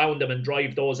those around them and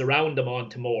drive those around them on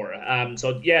to more.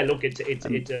 So yeah, look, it's a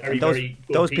very very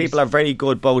good those piece. people are very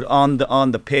good both on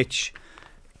the pitch,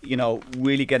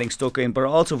 really getting stuck in, but are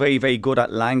also very, very good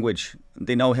at language.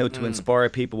 They know how to inspire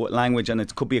people with language, and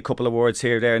it could be a couple of words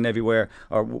here, there, and everywhere,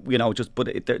 or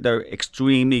they're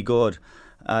extremely good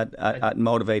at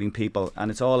motivating people,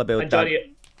 and it's all about and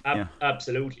Johnny, that.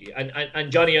 Absolutely,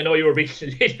 and Johnny, I know you were being a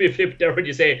little bit flipped there when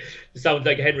you say it sounds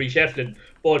like Henry Shefflin,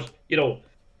 but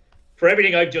for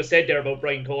everything I've just said there about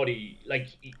Brian Cody, like,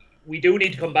 we do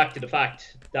need to come back to the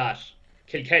fact that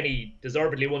Kilkenny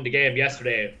deservedly won the game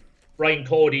yesterday. Brian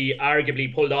Cody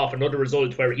arguably pulled off another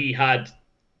result where he had,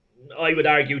 I would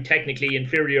argue, technically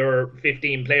inferior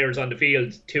 15 players on the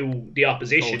field to the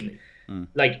opposition. Totally.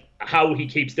 Like, how he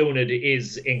keeps doing it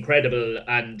is incredible,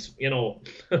 and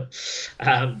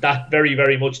that very,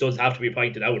 very much does have to be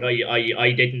pointed out.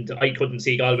 I couldn't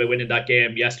see Galway winning that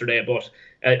game yesterday, but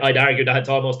I'd argue that it's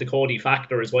almost the Cody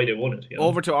factor is why they won it.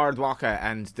 Over to Ardwaka,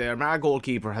 and the Armagh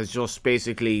goalkeeper has just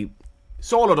basically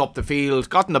soloed up the field,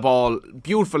 gotten the ball,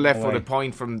 beautiful left-footed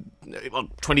point from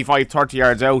 25, 30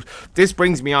 yards out. This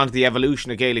brings me on to the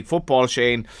evolution of Gaelic football,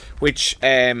 Shane, which,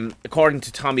 according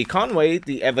to Tommy Conway,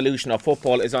 the evolution of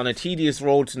football is on a tedious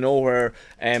road to nowhere.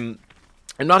 I'm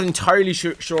not entirely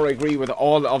sure I agree with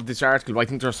all of this article, but I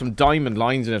think there are some diamond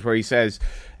lines in it where he says,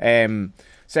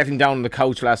 settling down on the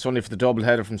couch last Sunday for the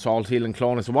doubleheader from Salthill and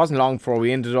Clones, it wasn't long before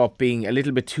we ended up being a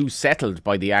little bit too settled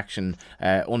by the action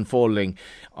unfolding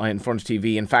in front of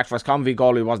TV. In fact, Roscommon v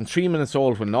Galway wasn't 3 minutes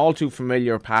old when an all too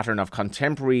familiar pattern of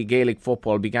contemporary Gaelic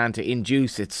football began to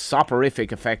induce its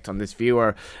soporific effect on this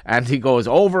viewer. And he goes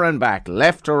over and back,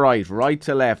 left to right, right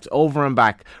to left, over and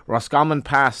back. Roscommon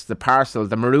passed the parcel,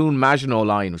 the maroon Maginot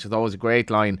line, which is always a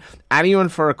great line. Anyone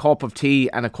for a cup of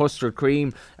tea and a custard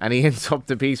cream? And he ends up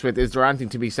the piece with, is there anything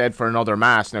to be said for another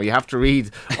mass? Now you have to read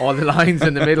all the lines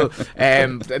in the middle.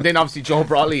 And then obviously Joe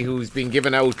Brawley, who's been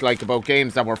given out like about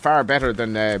games that were far better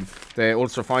than the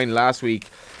Ulster final last week.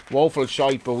 Woeful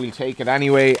shite, but we'll take it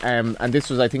anyway. And this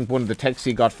was, I think, one of the texts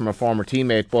he got from a former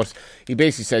teammate. But he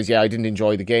basically says, yeah, I didn't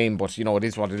enjoy the game, but it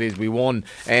is what it is. We won.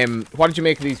 What did you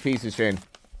make of these pieces, Shane?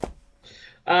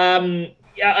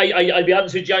 Yeah, I'll be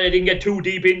honest with you, John, I didn't get too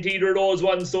deep into either of those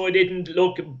ones, so I didn't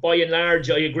look. By and large,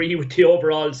 I agree with the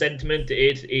overall sentiment. Do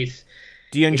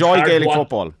you enjoy Gaelic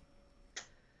football?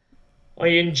 I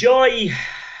enjoy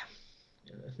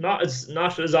not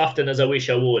as often as I wish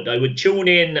I would. I would tune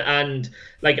in and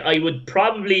I would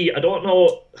probably, I don't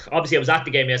know, obviously I was at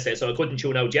the game yesterday, so I couldn't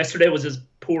tune out. Yesterday was as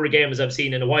poor a game as I've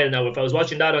seen in a while now. If I was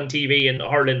watching that on TV in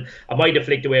hurling, I might have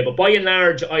flicked away, but by and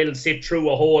large, I'll sit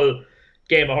through a whole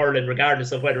game of hurling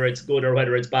regardless of whether it's good or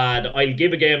whether it's bad. I'll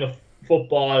give a game of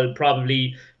football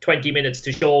probably 20 minutes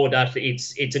to show that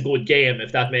it's a good game,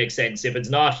 if that makes sense. If it's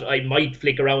not, I might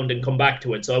flick around and come back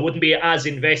to it, so I wouldn't be as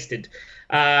invested.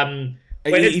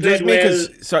 He does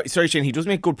make sorry Shane, he does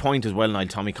make a good point as well, Niall,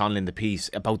 Tommy Conlon, in the piece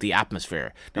about the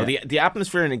atmosphere. Now the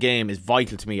atmosphere in a game is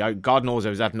vital to me. God knows I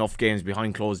was at enough games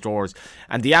behind closed doors,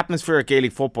 and the atmosphere at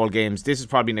Gaelic football games, this is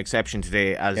probably an exception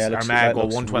today as Armagh go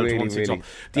 112 to 116 up.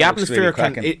 The atmosphere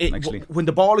when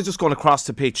the ball is just going across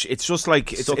the pitch, it's just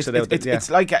like it's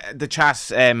like the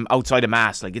chat outside of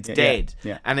Mass, like it's dead.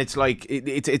 And it's like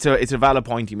it's a valid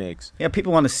point he makes. Yeah,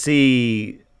 people want to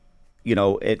see,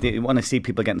 they want to see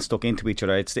people getting stuck into each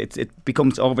other. It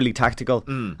becomes overly tactical,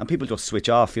 and people just switch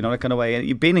off, that kind of way. And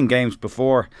you've been in games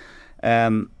before,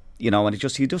 and you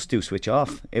just do switch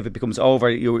off. If it becomes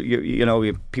over,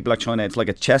 people are trying to. It's like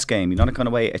a chess game, that kind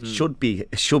of way. It should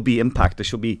be impact. There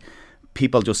should be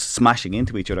people just smashing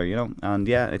into each other, And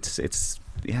it's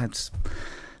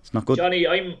not good. Johnny,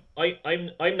 I'm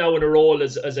now in a role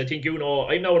as I think I'm now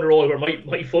in a role where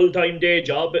my full-time day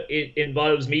job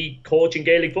involves me coaching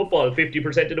Gaelic football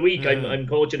 50% of the week. I'm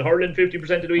coaching hurling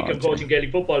 50% of the week. I'm coaching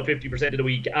Gaelic football 50% of the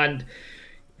week. And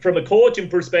from a coaching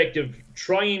perspective,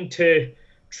 trying to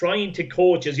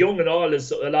coach as young and all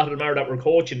as a lot of them are that we're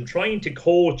coaching, trying to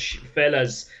coach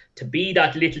fellas to be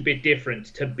that little bit different,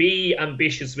 to be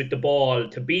ambitious with the ball,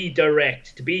 to be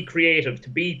direct, to be creative, to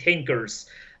be thinkers.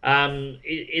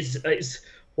 Is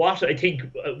what I think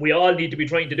we all need to be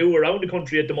trying to do around the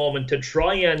country at the moment to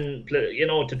try and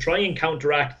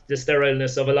counteract the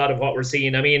sterileness of a lot of what we're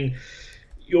seeing. I mean,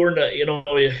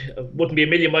 wouldn't be a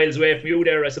million miles away from you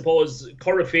there. I suppose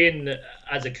Corofin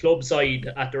as a club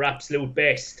side at their absolute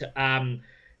best,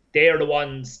 they're the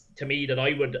ones to me that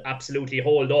I would absolutely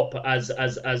hold up as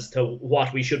to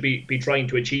what we should be trying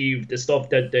to achieve. The stuff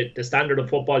that the standard of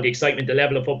football, the excitement, the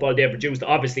level of football they produced.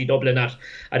 Obviously Dublin at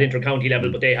inter-county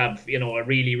level, but they have a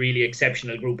really, really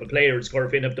exceptional group of players.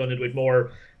 Corofin have done it with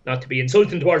more, not to be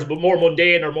insulting towards, but more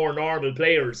mundane or more normal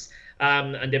players.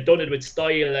 And they've done it with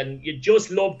style, and you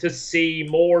just love to see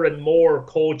more and more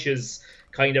coaches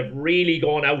kind of really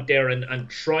going out there and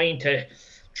trying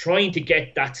to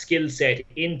get that skill set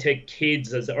into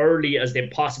kids as early as they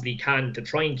possibly can, to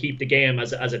try and keep the game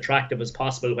as attractive as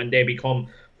possible when they become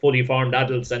fully formed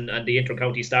adults and the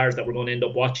inter-county stars that we're going to end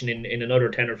up watching in another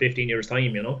 10 or 15 years'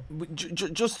 time,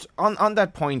 Just on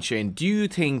that point, Shane, do you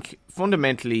think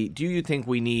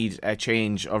we need a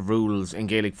change of rules in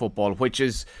Gaelic football, which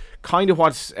is kind of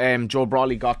what Joe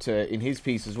Brawley got to in his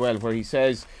piece as well, where he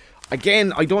says,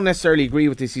 again, I don't necessarily agree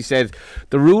with this. He said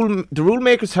the rule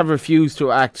makers have refused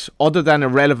to act other than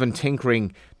irrelevant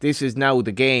tinkering. This is now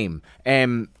the game.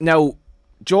 Now,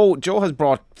 Joe has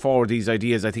brought forward these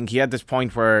ideas. I think he had this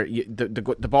point where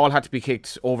the ball had to be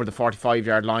kicked over the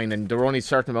 45-yard line, and there were only a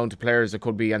certain amount of players that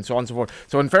could be, and so on and so forth.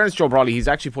 So in fairness, Joe Brawley, he's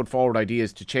actually put forward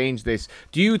ideas to change this.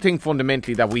 Do you think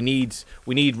fundamentally that we need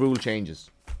rule changes?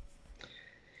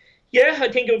 Yeah,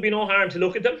 I think it would be no harm to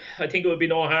look at them. I think it would be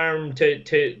no harm to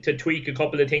tweak a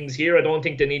couple of things here. I don't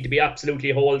think they need to be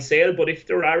absolutely wholesale, but if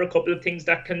there are a couple of things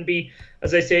that can be,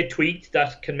 as I say, tweaked,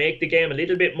 that can make the game a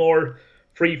little bit more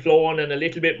free-flowing and a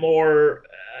little bit more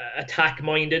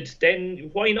attack-minded, then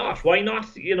why not? Why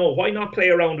not play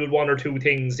around with one or two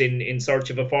things in search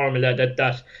of a formula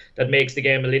that makes the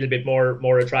game a little bit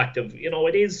more attractive?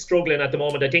 It is struggling at the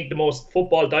moment. I think the most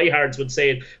football diehards would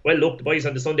say, well, look, the boys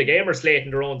on the Sunday Game are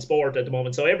slating their own sport at the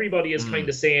moment. So everybody is kind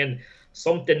of saying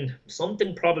something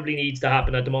probably needs to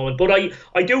happen at the moment. But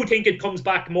I do think it comes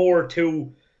back more to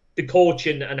the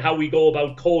coaching and how we go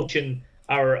about coaching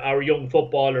our young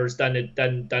footballers than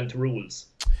to rules.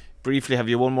 Briefly, have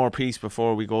you one more piece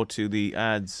before we go to the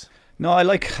ads? No, I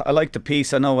like the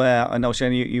piece. I know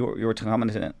Shane, you were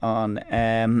commenting on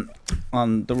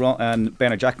the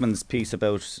Bernard Jackman's piece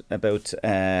about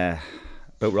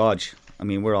Rog. I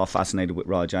mean, we're all fascinated with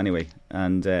Rog anyway,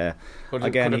 and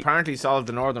could apparently solve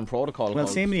the Northern Protocol. Well,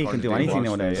 seemingly he can do anything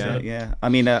nowadays. Yeah. I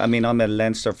mean, I'm a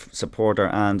Leinster supporter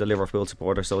and a Liverpool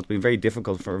supporter, so it's been very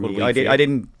difficult for me. I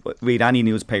didn't read any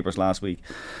newspapers last week.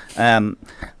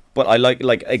 But I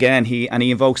like again he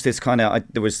invokes this kind of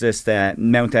there was this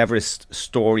Mount Everest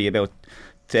story about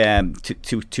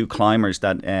two climbers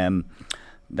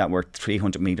that were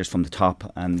 300 meters from the top,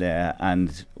 and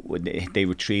they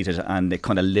retreated and they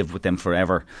kind of lived with them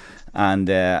forever. And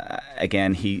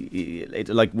again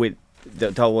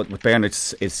what Bernard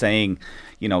is saying,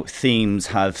 themes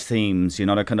have themes,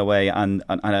 that kind of way, and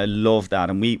I love that.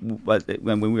 And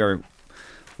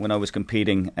when I was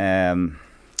competing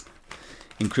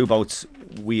in crew boats,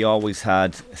 we always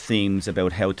had themes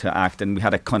about how to act, and we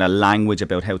had a kind of language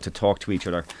about how to talk to each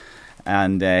other.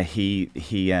 And he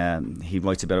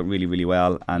writes about it really, really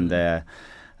well. And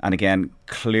again,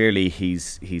 clearly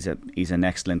he's an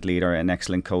excellent leader, an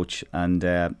excellent coach. And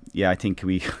I think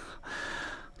we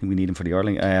need him for the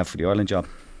Ireland job.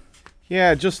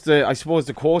 Yeah, just I suppose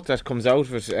the quote that comes out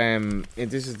of it.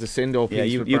 This is the Sindo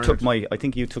piece. Yeah, I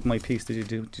think you took my piece. Did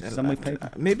you send my paper?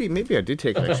 Maybe I did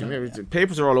take it actually. Maybe the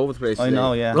papers are all over the place today. I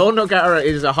know. Yeah. Ronan O'Gara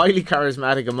is a highly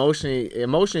charismatic,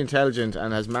 emotionally intelligent,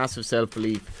 and has massive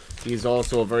self-belief. He's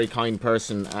also a very kind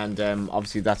person, and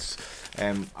obviously that's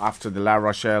after the La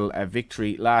Rochelle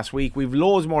victory last week. We've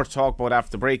loads more to talk about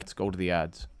after the break. Let's go to the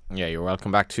ads. Yeah, you're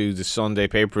welcome back to the Sunday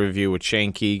paper review with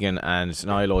Shane Keegan and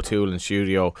Niall O'Toole in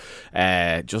studio.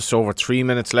 Just over 3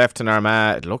 minutes left in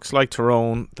Armagh. It looks like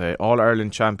Tyrone, the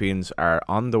All-Ireland champions, are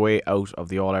on the way out of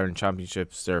the All-Ireland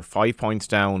Championships. They're 5 points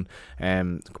down.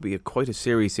 It could be quite a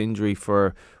serious injury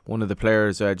for one of the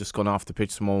players just gone off the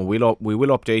pitch at the moment. We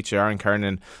will update you, Aaron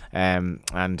Kernan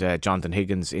and Jonathan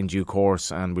Higgins in due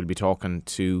course, and we'll be talking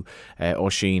to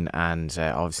Oisin and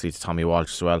obviously to Tommy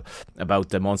Walsh as well about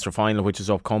the Munster final, which is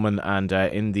upcoming. And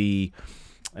in the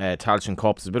Tailteann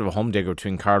Cup, there's a bit of a humdinger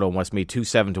between Carlow and Westmeath,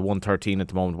 2-7 to 113 at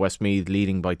the moment. Westmeath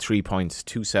leading by 3 points,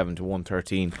 2-7 to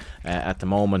 113 at the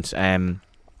moment. And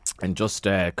just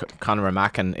Conor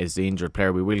Mackin is the injured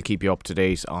player. We will keep you up to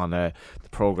date on the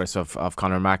progress of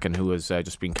Conor Mackin, who has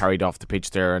just been carried off the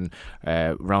pitch there, and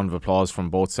round of applause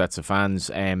from both sets of fans.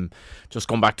 Just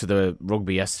going back to the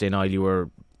rugby yesterday, Niall, you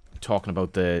were talking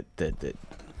about the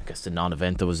I guess the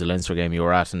non-event that was the Leinster game you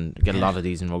were at, and get a lot of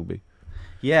these in rugby.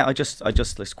 Yeah, I just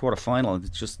this quarter final.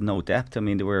 It's just no depth. I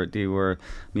mean, they were.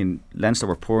 I mean, Leinster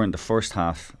were poor in the first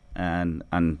half and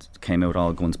came out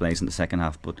all guns blazing in the second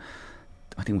half. But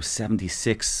I think it was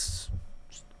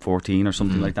 76-14 or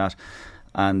something like that.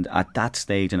 And at that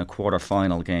stage in a quarter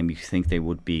final game, you think they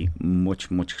would be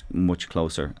much, much, much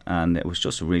closer. And it was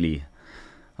just really,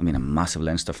 I mean, a massive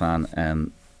Leinster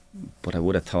fan. But I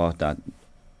would have thought that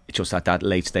just at that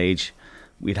late stage,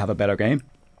 we'd have a better game.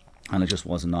 And it just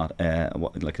was not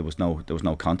like there was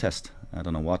no contest. I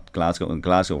don't know what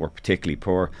Glasgow were particularly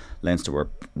poor. Leinster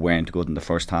weren't good in the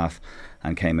first half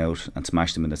and came out and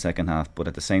smashed them in the second half. But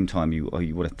at the same time, you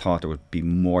would have thought there would be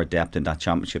more depth in that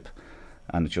championship,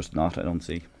 and it's just not. I don't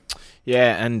see.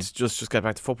 Yeah, and just get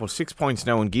back to football. 6 points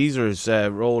now in Geezer's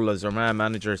role as Armagh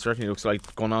manager. It certainly looks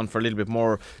like going on for a little bit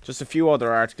more. Just a few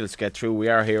other articles to get through. We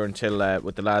are here until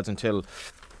with the lads until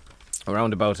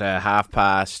around about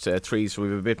 3:30, so we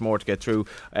have a bit more to get through.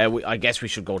 I guess we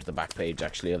should go to the back page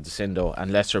actually of the Sindo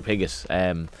and Lester Piggott.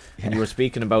 And you were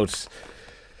speaking about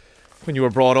when you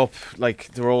were brought up,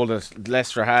 like the role that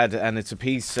Leicester had, and it's a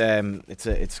piece.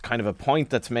 It's kind of a point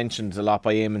that's mentioned a lot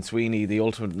by Eamon Sweeney, the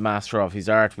ultimate master of his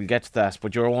art. We'll get to that,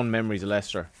 but your own memories of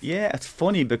Leicester. Yeah, it's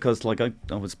funny because like I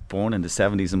was born in the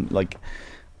 70s and like.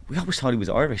 We always thought he was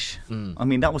Irish. I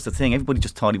mean, that was the thing. Everybody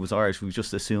just thought he was Irish. We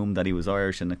just assumed that he was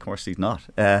Irish, and of course he's not.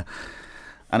 And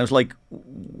it was like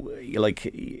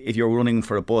if you're running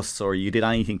for a bus or you did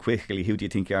anything quickly, who do you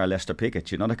think you are, Lester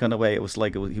Piggott? You know, that kind of way. It was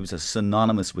like he was a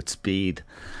synonymous with speed.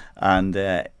 And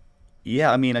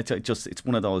yeah, I mean, it's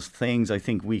one of those things. I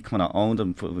think we kind of owned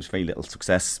him. It was very little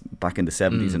success back in the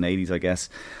 70s and 80s, I guess.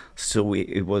 So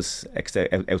it was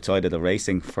outside of the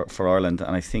racing for Ireland,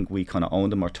 and I think we kind of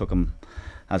owned him or took him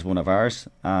as one of ours.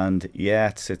 And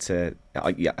yeah,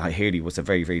 I hear he was a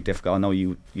very, very difficult. I know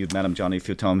you'd met him, Johnny, a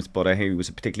few times, but I hear he was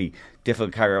a particularly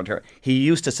difficult character. He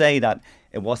used to say that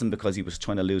it wasn't because he was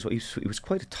trying to lose weight. He was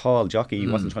quite a tall jockey. He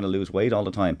wasn't trying to lose weight all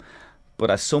the time.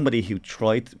 But as somebody who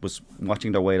was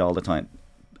watching their weight all the time,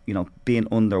 you know, being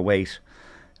underweight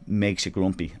makes you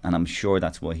grumpy, and I'm sure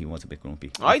that's why he was a bit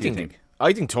grumpy. I think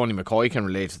Tony McCoy can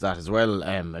relate to that as well.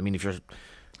 I mean, if you're,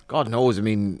 God knows, I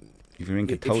mean, if you're in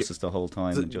ketosis the whole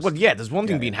time. There's one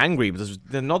thing being hangry, but there's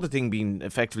another thing being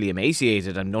effectively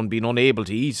emaciated and being unable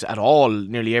to eat at all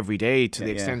nearly every day to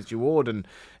the extent that you would.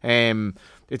 And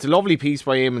it's a lovely piece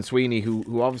by Eamon Sweeney,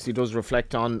 who obviously does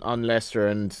reflect on Leicester.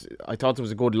 And I thought there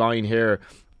was a good line here.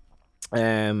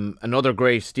 Another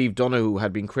great, Steve Donoghue,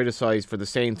 had been criticised for the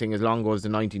same thing as long ago as the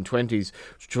 1920s,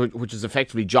 which is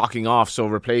effectively jockeying off, so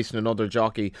replacing another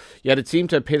jockey. Yet it seemed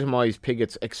to epitomise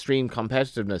Piggott's extreme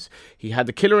competitiveness. He had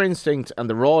the killer instinct and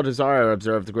the raw desire,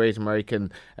 observed the great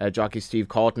American jockey Steve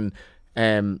Cawthon.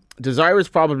 Desire is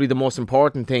probably the most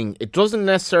important thing. It doesn't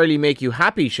necessarily make you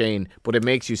happy, Shane, but it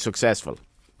makes you successful.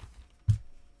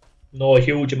 No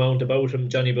huge amount about him,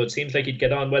 Johnny, but it seems like he'd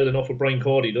get on well enough with Brian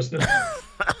Cody, doesn't it?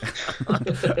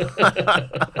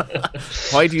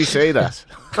 Why do you say that?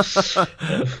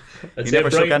 He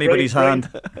never shook anybody's hand.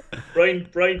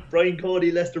 Brian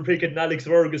Cody, Lester Piggott and Alex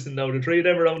Ferguson now. The three of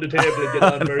them around the table and get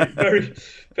on very, very,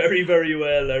 very, very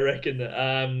well, I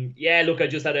reckon. Yeah, look, I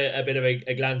just had a bit of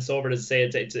a glance over it. As I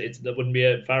say, it's that wouldn't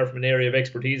be far from an area of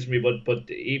expertise for me, but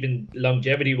even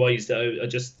longevity-wise, I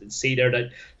just see there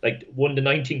that like won the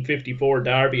 1954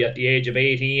 Derby at the age of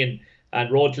 18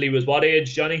 and rode till he was what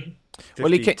age, Johnny?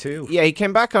 52. Well, he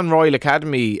came back on Royal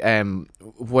Academy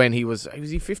when he was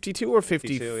he 52 or 50?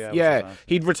 52, yeah.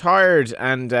 He'd retired,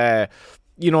 and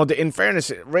you know, in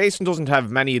fairness, racing doesn't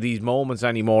have many of these moments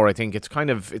anymore. I think it's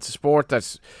a sport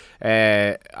that's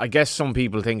I guess some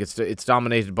people think it's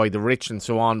dominated by the rich and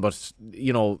so on, but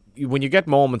you know, when you get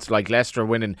moments like Leicester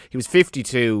winning, he was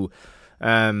 52.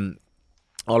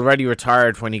 Already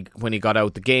retired when he got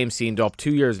out. The game seemed up.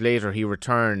 2 years later, he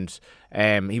returned.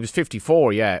 He was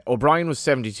 54, yeah. O'Brien was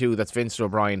 72, that's Vincent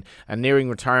O'Brien, and nearing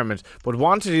retirement, but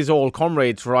wanted his old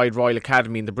comrade to ride Royal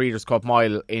Academy in the Breeders' Cup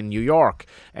Mile in New York.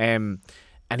 And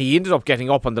he ended up getting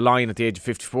up on the line at the age of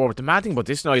 54. But the mad thing about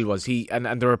this, Niall, was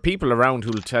and there are people around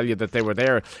who will tell you that they were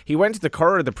there. He went to the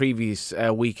Curragh the previous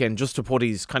weekend just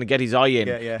to get his eye in.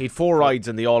 Yeah. He had 4 rides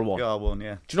and they all won. They all won,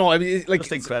 yeah. Do you know, I mean, like,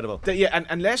 just incredible.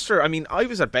 And Leicester, I mean, I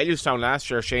was at Bellewstown last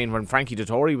year, Shane, when Frankie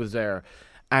Dettori was there,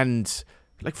 and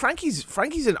Like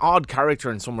Frankie's an odd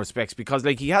character in some respects because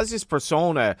like he has this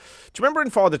persona. Do you remember in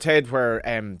Father Ted where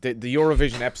the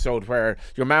Eurovision episode where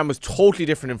your man was totally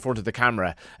different in front of the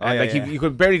camera and you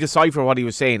could barely decipher what he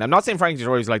was saying? I'm not saying Frankie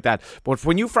Dettori was like that, but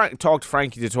when you talk to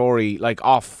Frankie Dettori like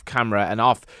off camera and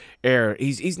off air,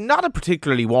 he's not a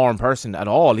particularly warm person at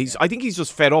all. I think he's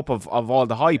just fed up of all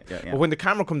the hype. But when the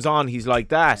camera comes on, he's like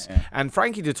that. And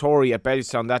Frankie Dettori at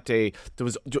Bellstown that day,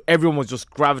 everyone was just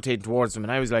gravitating towards him,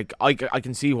 and I was like, I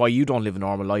can see why you don't live a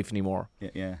normal life anymore.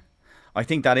 Yeah. I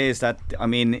think that is that. I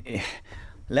mean,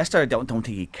 Lester, I don't think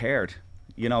he cared.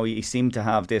 You know, he seemed to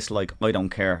have this like, I don't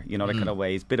care, you know, that kind of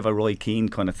way. It's a bit of a Roy Keane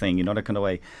kind of thing, you know, that kind of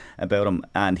way about him.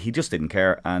 And he just didn't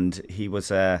care. And he was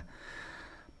but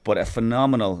a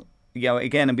phenomenal. Yeah,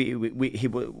 again, he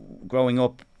growing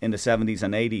up in the 70s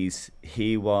and 80s,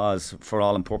 he was, for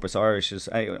all in purpose, Irish,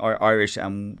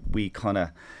 and we kind of,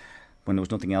 when there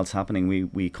was nothing else happening,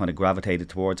 we kind of gravitated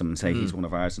towards him and say he's one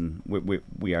of ours, and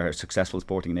we are a successful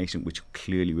sporting nation, which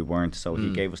clearly we weren't. So he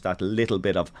gave us that little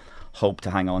bit of hope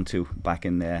to hang on to back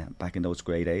in those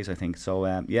grey days, I think.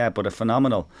 So but a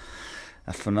phenomenal.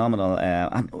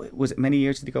 And was it many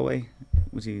years did he go away?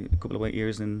 Was he a couple of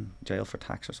years in jail for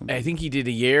tax or something? I think he did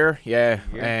a year. Yeah,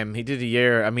 he did a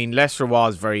year. I mean, Lester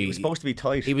was very. He was supposed to be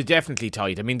tight. He was definitely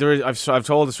tight. I mean, I've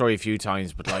told the story a few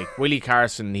times, but like Willie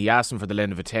Carson, he asked him for the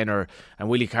lend of a tenner, and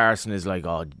Willie Carson is like,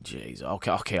 "Oh, jeez,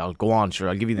 okay, I'll go on, sure,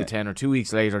 I'll give you the tenner." 2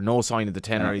 weeks later, no sign of the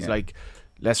tenner. He's like,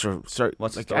 "Lester, sir,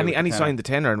 what's like?" And he signed the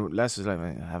tenner, and Lester's like,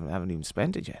 "I haven't even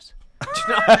spent it yet."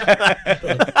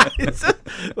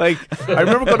 Like I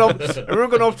remember going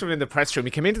up to him in the press room.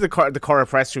 He came into the Curra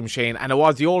press room, Shane, and it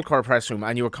was the old Curra press room,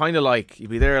 and you were kind of like, you'd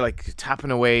be there like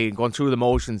tapping away, going through the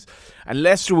motions, and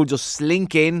Lester would just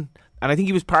slink in. And I think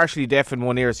he was partially deaf in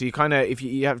one ear, so you kind of, if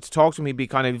you have to talk to him, he'd be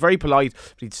kind of very polite,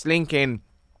 but he'd slink in.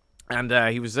 And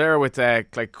he was there with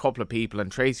like a couple of people,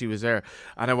 and Tracy was there.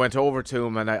 And I went over to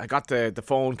him, and I got the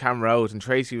phone camera out, and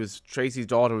Tracy's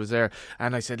daughter was there.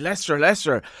 And I said,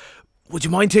 Lester, would you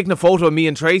mind taking a photo of me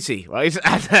and Tracy, right?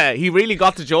 And he really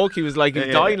got the joke. He was like, he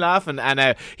was dying laughing,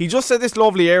 and he just said this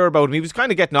lovely air about him. He was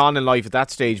kind of getting on in life at that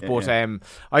stage, but I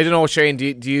don't know, Shane,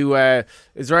 do you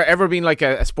is there ever been like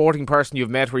a sporting person you've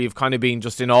met where you've kind of been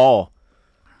just in awe?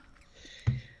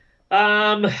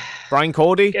 Brian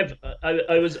Cody.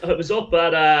 I was up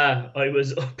Brian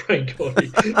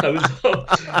Cody. I was up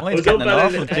at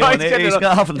Brian,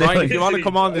 if you want to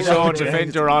come on the show and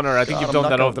defend your honour, I think you've done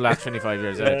that over the last 25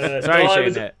 years.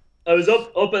 Sorry, Shane. I was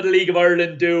up at the League of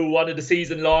Ireland do one of the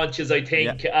season launches, I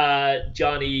think,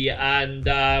 Johnny, and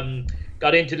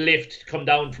got into the lift to come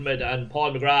down from it, and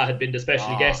Paul McGrath had been the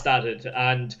special guest at it,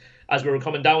 and as we were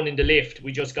coming down in the lift,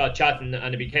 we just got chatting,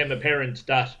 and it became apparent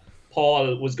that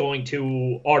Paul was going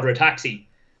to order a taxi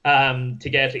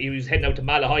he was heading out to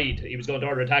Malahide. He was going to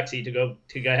order a taxi to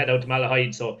head out to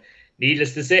Malahide. So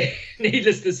needless to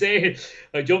say,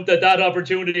 I jumped at that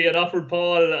opportunity and offered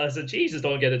Paul. I said, Jesus,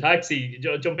 don't get a taxi.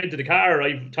 Jump into the car.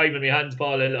 I've time in my hands,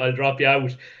 Paul. I'll drop you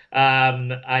out.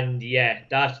 And yeah,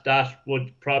 that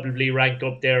would probably rank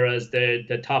up there as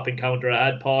the top encounter. I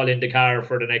had Paul in the car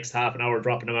for the next half an hour,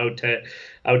 dropping him out to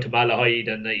Malahide,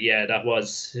 and that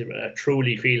was a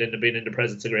truly feeling of being in the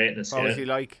presence of greatness. What was he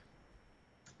like?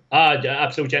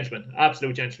 Absolute gentleman.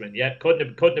 Yeah,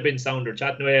 couldn't have been sounder.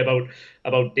 Chatting away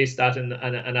about this, that, and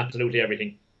absolutely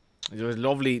everything. There was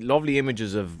lovely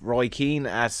images of Roy Keane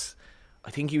at, I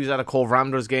think he was at a Cove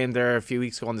Ramblers game there a few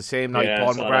weeks ago on the same night.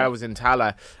 Paul McGrath was in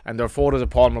Tala, and there were photos of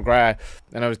Paul McGrath,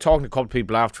 and I was talking to a couple of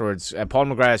people afterwards. Paul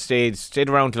McGrath stayed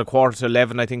around till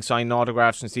 11:15, I think, signed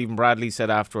autographs, and Stephen Bradley said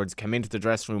afterwards, came into the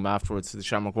dressing room afterwards to the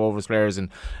Shamrock Rovers players, and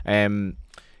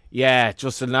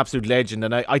just an absolute legend.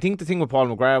 And I think the thing with Paul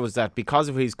McGrath was that because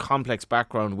of his complex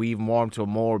background, we even warmed to him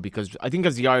more, because I think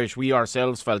as the Irish, we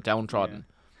ourselves felt downtrodden.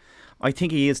 I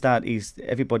think he is that.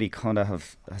 Everybody kind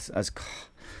of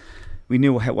we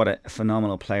knew what a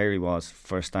phenomenal player he was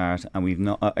for a start,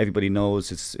 and everybody knows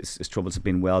his troubles have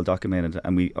been well documented,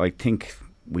 and I think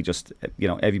we just,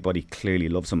 everybody clearly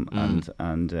loves him,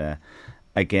 and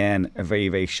again, a very,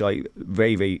 very shy,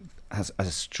 very, very has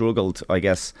struggled, I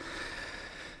guess,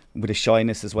 with his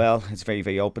shyness as well. He's very,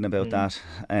 very open about that.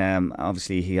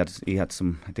 Obviously he had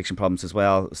some addiction problems as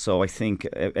well, so I think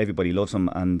everybody loves him,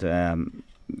 and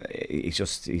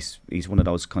he's one of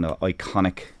those kind of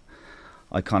iconic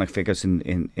iconic figures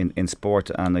in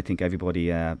sport, and I think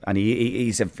everybody and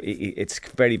it's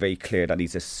very, very clear that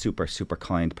he's a super, super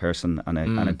kind person and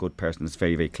a good person. It's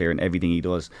very, very clear in everything he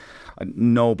does.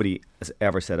 Nobody has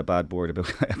ever said a bad word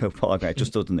about Paul Gray. It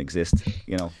just doesn't exist,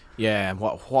 you know. Yeah,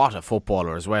 what a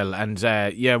footballer as well. And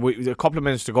a couple of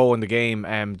minutes to go in the game.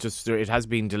 It has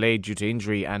been delayed due to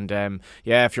injury. And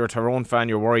if you're a Tyrone fan,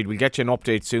 you're worried. We'll get you an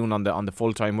update soon on the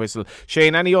full time whistle.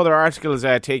 Shane, any other articles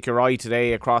take your eye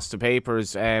today across the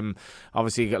papers?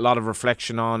 Obviously, a lot of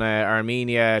reflection on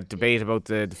Armenia, debate about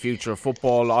the future of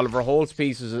football. Oliver Holt's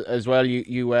pieces as well.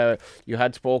 You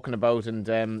had spoken about, and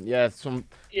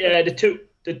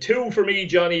The two for me,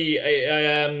 Johnny,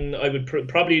 I would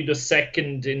probably the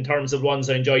second in terms of ones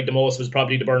I enjoyed the most was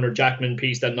probably the Bernard Jackman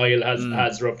piece that Niall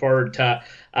has referred to.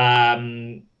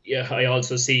 I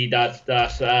also see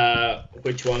that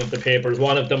which one of the papers,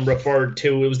 one of them referred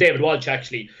to, it was David Walsh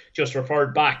actually, just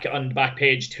referred back on the back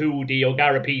page to the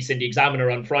O'Gara piece in the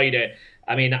Examiner on Friday.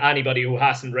 I mean, anybody who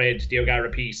hasn't read the O'Gara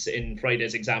piece in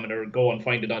Friday's Examiner, go and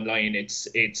find it online.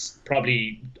 It's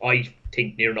probably, I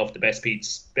think, near enough the best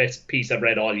piece I've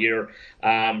read all year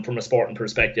from a sporting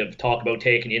perspective. Talk about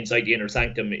taking you inside the inner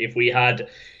sanctum. If we had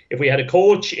a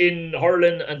coach in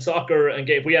hurling and soccer, and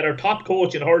if we had our top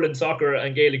coach in hurling, soccer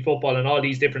and Gaelic football and all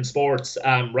these different sports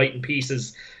writing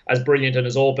pieces as brilliant and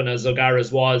as open as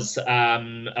O'Gara's was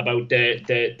about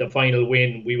the final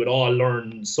win, we would all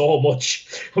learn so much.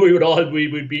 We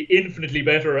would be infinitely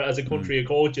better as a country of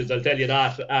coaches, I'll tell you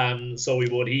that. So we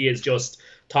would. He is just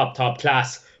top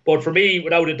class. But for me,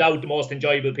 without a doubt, the most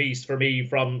enjoyable piece for me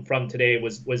from today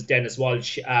was Dennis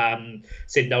Walsh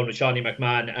sitting down with Shawnee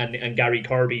McMahon and Gary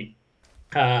Kirby.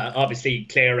 Obviously,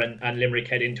 Clare and Limerick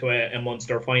head into a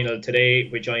Munster final today,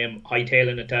 which I am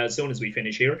hightailing it as soon as we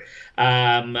finish here.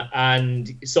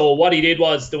 And so what he did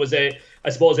was there was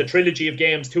a trilogy of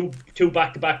games, two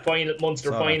back-to-back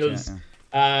Munster finals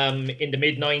in the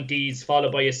mid-90s,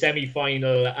 followed by a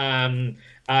semi-final.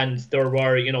 And there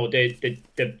were,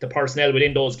 the personnel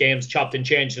within those games chopped and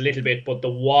changed a little bit, but the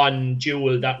one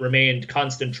duel that remained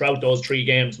constant throughout those three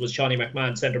games was Shawnee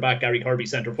McMahon centre back, Gary Kirby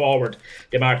centre forward.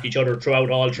 They marked each other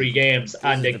throughout all three games.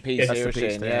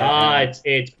 It's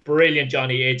brilliant,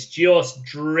 Johnny. It's just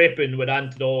dripping with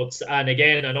anecdotes. And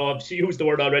again, I know I've used the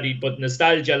word already, but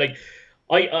nostalgia, like.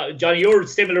 Johnny, you're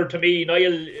similar to me.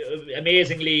 Niall,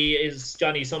 amazingly,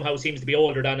 Johnny somehow seems to be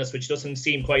older than us, which doesn't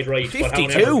seem quite right.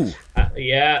 52.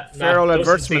 Fair old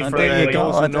advertisement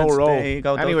for no row.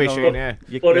 Anyway, Shane,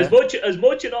 But as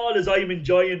much and all as I'm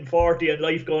enjoying 40 and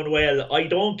life going well, I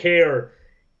don't care.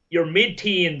 Your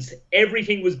mid-teens,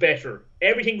 everything was better.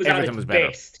 Everything was at its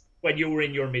best when you were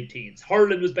in your mid-teens.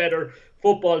 Hurling was better.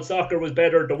 Football, soccer was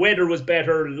better. The weather was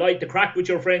better. Like the crack with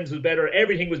your friends was better.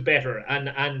 Everything was better.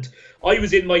 And I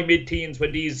was in my mid-teens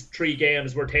when these three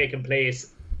games were taking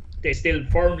place. They still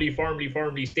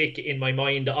firmly stick in my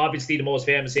mind. Obviously, the most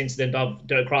famous incident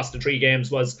across the three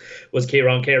games was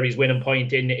Kieran Carey's winning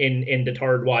point in the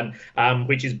third one,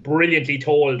 which is brilliantly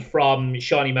told from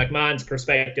Shawnee McMahon's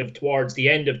perspective towards the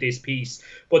end of this piece.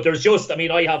 But there's just,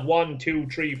 I have 1, 2,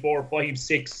 3, 4, 5,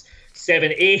 6,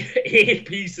 7, 8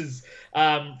 pieces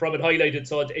from it highlighted,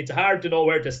 so it's hard to know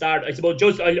where to start. I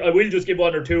suppose I will just give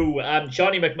one or two.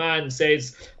 Shawnee McMahon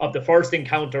says of the first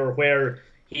encounter where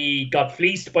he got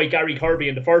fleeced by Gary Kirby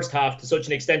in the first half to such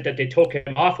an extent that they took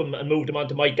him off him and moved him on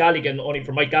to Mike Galligan, only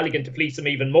for Mike Galligan to fleece him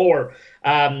even more.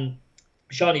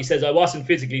 Shawnee says, I wasn't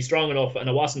physically strong enough, and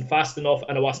I wasn't fast enough,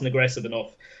 and I wasn't aggressive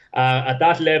enough. At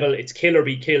that level, it's kill or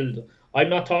be killed. I'm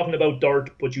not talking about dirt,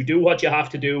 but you do what you have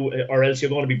to do or else you're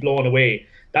going to be blown away.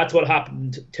 That's what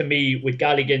happened to me with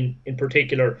Galligan in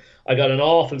particular. I got an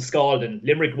awful scalding.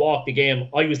 Limerick walked the game.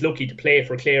 I was lucky to play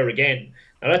for Clare again.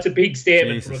 Now, that's a big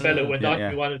statement from a fellow who went on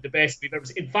to be one of the best we've ever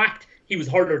seen. In fact, he was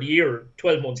hurler of the year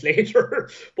 12 months later.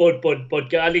 but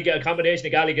Galligan, a combination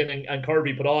of Galligan and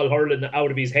Kirby put all hurling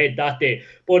out of his head that day.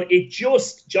 But it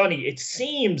just, Johnny, it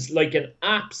seems like an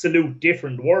absolute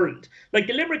different world. Like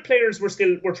the Limerick players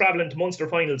were travelling to Munster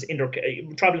finals,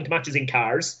 travelling to matches in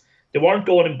cars. They weren't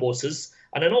going in buses.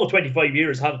 And I know 25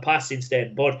 years have passed since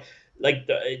then, but like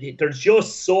there's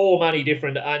just so many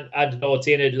different anecdotes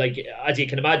in it. Like, as you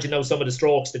can imagine now, some of the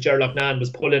strokes that Gerard Loughnane was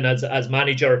pulling as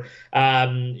manager.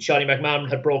 Shawnee McMahon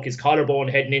had broke his collarbone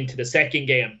heading into the second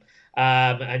game.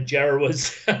 And Gerard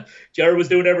was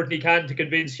doing everything he can to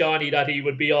convince Shawnee that he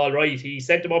would be all right. He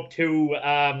sent him up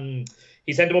to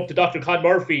Dr. Con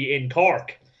Murphy in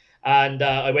Cork. And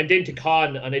I went into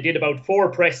Con and I did about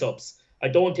 4 press-ups. I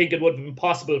don't think it would have been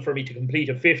possible for me to complete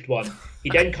a 5th one.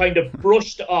 He then kind of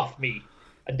brushed off me.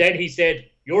 And then he said,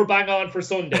 you're bang on for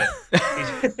Sunday.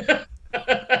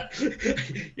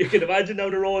 You can imagine now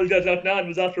the role that Loughnane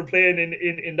was after playing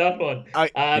in that one.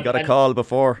 You got a call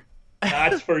before.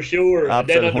 That's for sure.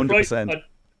 Absolutely, and then 100%.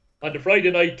 On the Friday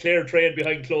night, Clare trained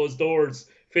behind closed doors,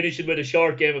 finishing with a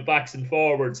short game of backs and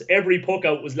forwards. Every puck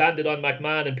out was landed on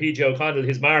McMahon and PJ O'Connell,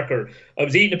 his marker. I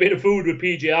was eating a bit of food with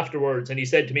PJ afterwards, and he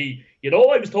said to me,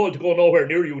 I was told to go nowhere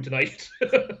near you tonight.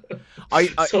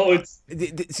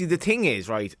 See, the thing is,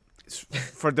 right,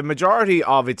 for the majority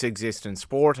of its existence,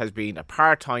 sport has been a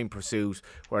part-time pursuit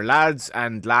where lads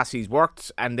and lassies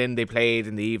worked and then they played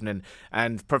in the evening.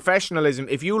 And professionalism,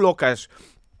 if you look at,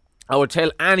 I would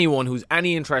tell anyone who's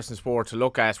any interest in sport to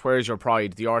look at Where's Your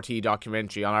Pride, the RTE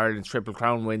documentary on Ireland's Triple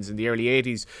Crown wins in the early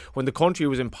 80s when the country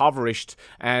was impoverished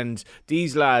and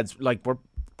these lads were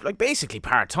basically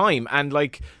part-time. And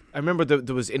I remember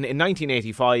there was in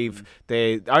 1985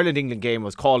 the Ireland-England game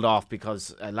was called off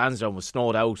because Lansdowne was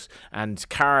snowed out, and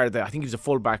Carr, I think he was a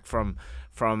fullback from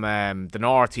the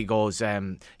north, he goes,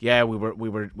 we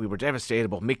were devastated,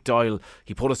 but Mick Doyle,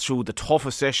 he put us through the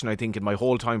toughest session I think in my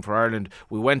whole time for Ireland.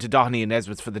 We went to Dohney and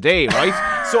Nesbitt for the day,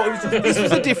 right? So this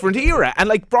was a different era,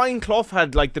 and Brian Clough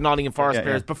had the Nottingham Forest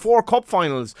players before cup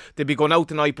finals, they'd be going out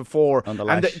the night before, and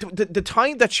the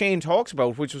time that Shane talks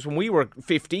about, which was when we were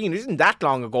 15, isn't that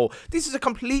long ago. This is a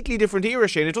completely different era,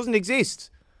 Shane. It doesn't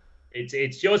exist.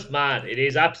 It's just mad. It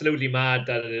is absolutely mad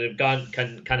that it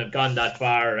have gone that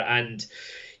far. And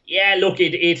yeah, look,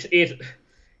 it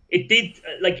did,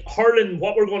 hurling.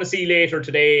 What we're going to see later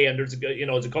today, and there's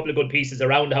a couple of good pieces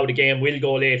around how the game will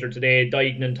go later today.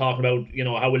 Dignan talking about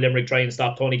how will Limerick try and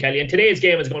stop Tony Kelly, and today's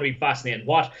game is going to be fascinating.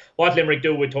 What Limerick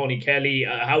do with Tony Kelly,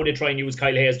 how they try and use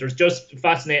Kyle Hayes. There's just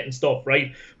fascinating stuff,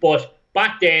 right? But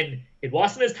back then, it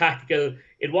wasn't as tactical.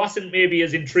 It wasn't maybe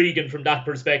as intriguing from that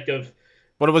perspective.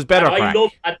 But it was better. I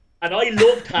love tactics.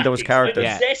 There was character. I'm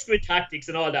obsessed with tactics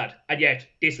and all that. And yet,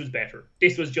 this was better.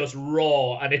 This was just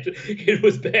raw, and it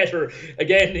was better.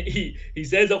 Again, he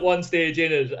says at one stage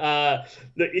in it,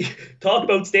 talk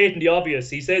about stating the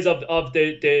obvious. He says of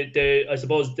the I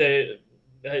suppose the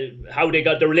how they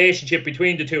got the relationship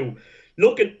between the two.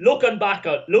 Looking back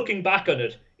on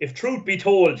it, if truth be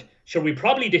told, sure, we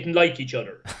probably didn't like each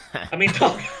other. I mean,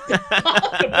 talk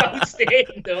about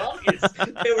stating the obvious.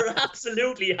 They were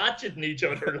absolutely hatcheting each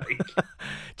other.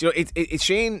 Do you know, it's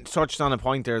Shane touched on a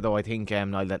point there, though. I think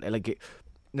Niall, that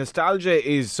nostalgia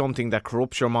is something that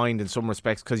corrupts your mind in some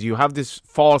respects, because you have this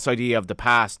false idea of the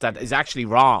past that is actually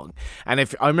wrong. And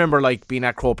if I remember being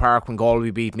at Croke Park when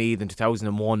Galway beat Meath in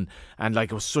 2001, and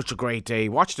it was such a great day.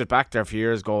 Watched it back there a few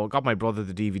years ago. Got my brother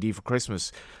the DVD for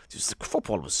Christmas. Just,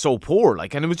 football was so poor,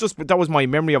 and it was just, that was my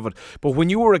memory of it. But when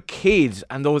you were a kid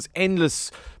and those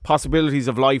endless possibilities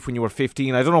of life when you were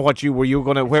 15, I don't know what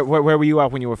where were you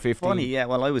at when you were 15? Funny, yeah.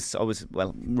 Well, I was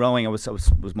rowing. Was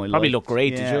my life. Probably looked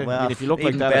great, yeah, did you? Well, I mean, if you look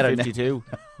like that at 52.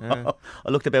 Yeah. I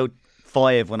looked about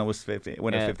 5 when I was 50. I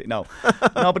was 50. No,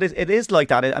 but it is like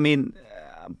that. I mean,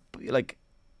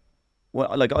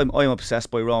 I'm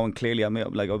obsessed by rowing. Clearly, I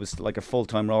was like a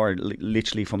full-time rower,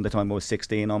 literally from the time I was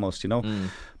 16, almost.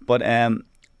 But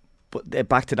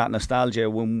back to that nostalgia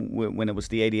when it was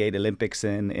the '88 Olympics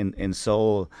in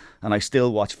Seoul, and I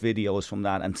still watch videos from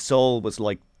that. And Seoul was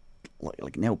like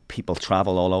now people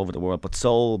travel all over the world, but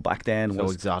Seoul back then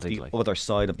was exotic, the other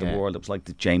side of the world. It was like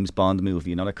the James Bond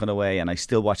movie, that kind of way. And I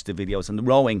still watch the videos, and the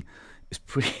rowing is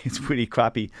pretty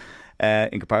crappy.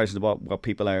 In comparison to what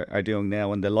people are doing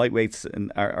now, and the lightweights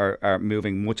are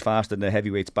moving much faster than the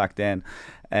heavyweights back then.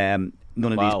 None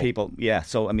of these people,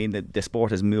 so I mean the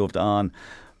sport has moved on,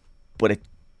 but it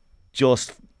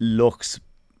just looks,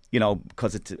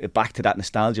 because it's back to that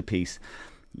nostalgia piece.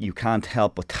 You can't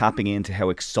help but tapping into how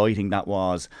exciting that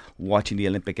was watching the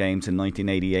Olympic Games in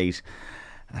 1988.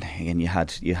 And again,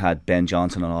 you had Ben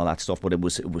Johnson and all that stuff, but it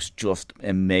was just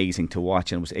amazing to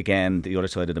watch, and it was again the other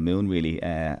side of the moon, really.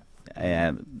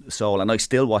 Seoul, and I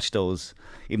still watch those,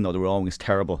 even though the rowing is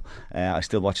terrible. I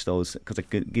still watch those because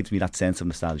it gives me that sense of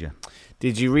nostalgia.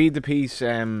 Did you read the piece?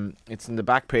 It's in the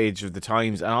back page of the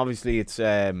Times, and obviously it's.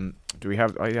 I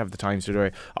have the Times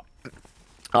today.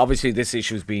 Obviously, this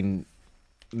issue's been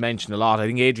mentioned a lot. I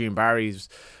think Adrian Barry's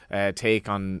take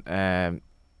on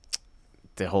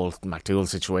the whole McDougall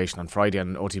situation on Friday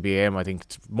on OTBAM, I think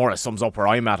more or less sums up where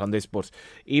I'm at on this. But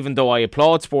even though I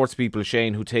applaud sports people,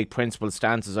 Shane, who take principled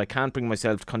stances, I can't bring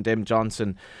myself to condemn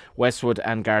Johnson, Westwood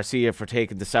and Garcia for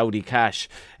taking the Saudi cash.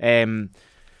 You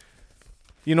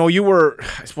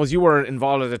were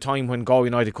involved at a time when Galway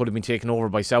United could have been taken over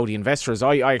by Saudi investors.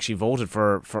 I actually voted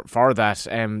for that.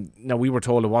 Now, we were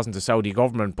told it wasn't the Saudi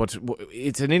government, but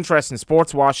it's an interest in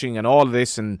sports washing and all of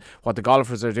this and what the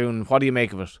golfers are doing. What do you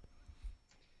make of it?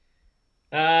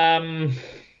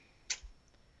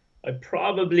 I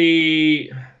could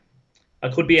be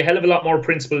a hell of a lot more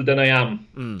principled than I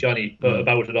am, Johnny,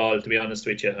 about it all, to be honest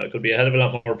with you. I could be a hell of a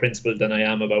lot more principled than I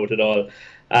am about it all.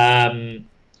 I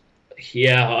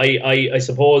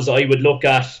suppose I would look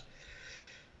at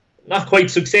not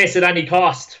quite success at any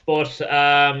cost, but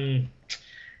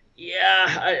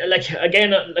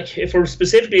if we're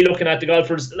specifically looking at the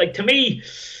golfers, like, to me,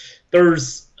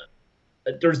 there's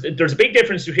a big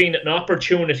difference between an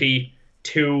opportunity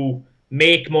to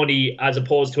make money as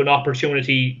opposed to an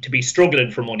opportunity to be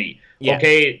struggling for money. Yeah.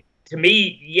 Okay, to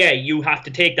me, you have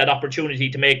to take that opportunity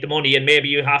to make the money, and maybe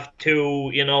you have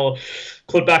to,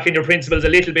 cut back in your principles a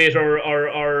little bit,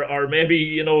 or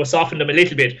maybe, soften them a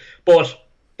little bit. But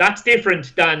that's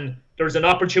different than there's an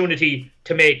opportunity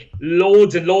to make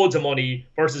loads and loads of money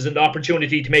versus an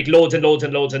opportunity to make loads and loads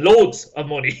and loads and loads of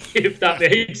money, if that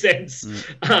makes sense,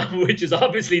 which is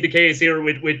obviously the case here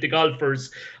with the golfers.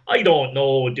 I don't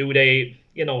know, do they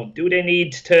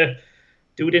need to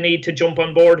jump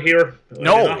on board here?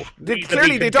 No,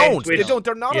 clearly they don't. They don't.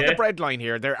 They're not on the breadline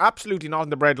here. They're absolutely not on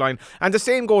the breadline. And the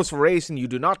same goes for racing. You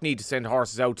do not need to send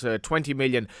horses out to 20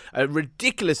 million,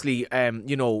 ridiculously,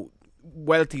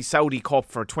 wealthy Saudi Cup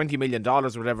for $20 million or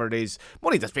whatever it is,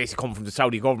 money that's basically come from the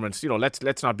Saudi government.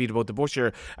 Let's not beat about the bush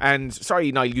here. And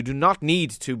sorry, Niall, you do not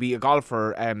need to be a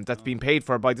golfer that's being paid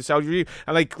for by the Saudi regime.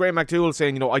 And like Graham McDougall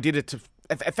saying, I did it to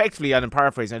effectively, and I'm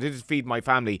paraphrasing, I did it to feed my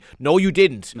family. No, you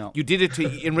didn't. No. You did it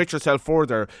to enrich yourself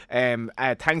further,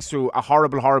 thanks to a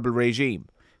horrible regime.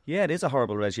 Yeah, it is a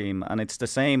horrible regime, and it's the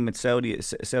same with Saudi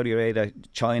Arabia,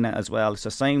 China as well. It's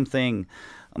the same thing.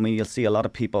 I mean, you'll see a lot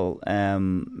of people,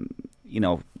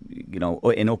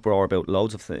 in uproar about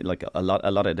loads of things. Like a lot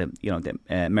of the, the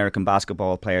American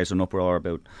basketball players are in uproar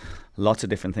about lots of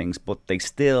different things, but they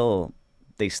still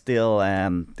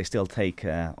take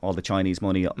all the Chinese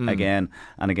money again,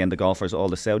 and again the golfers all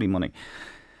the Saudi money.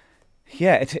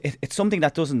 Yeah, it's something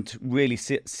that doesn't really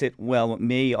sit well with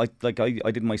me. I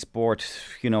did my sport.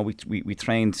 We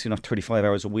trained 35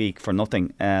 hours a week for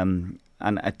nothing.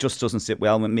 And it just doesn't sit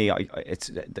well with me.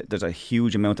 There's a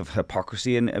huge amount of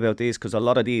hypocrisy about these, because a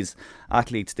lot of these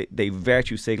athletes, they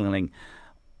virtue signalling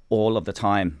all of the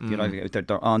time.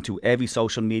 They're onto every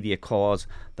social media cause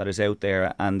that is out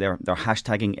there, and they're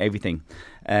hashtagging everything.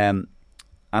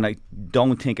 And I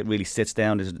don't think it really sits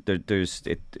down.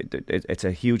 It's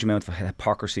a huge amount of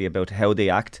hypocrisy about how they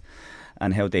act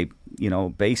and how they,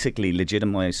 basically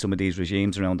legitimize some of these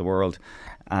regimes around the world.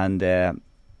 And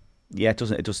it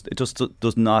just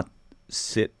does not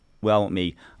sit well with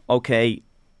me. Okay,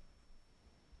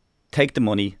 take the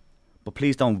money, but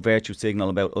please don't virtue signal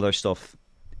about other stuff.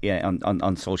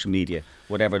 On social media,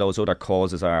 whatever those other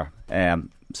causes are.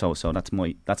 So that's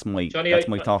my Johnny,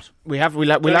 my thought. We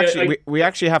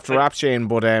actually have to wrap, Shane.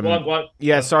 But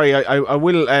sorry, I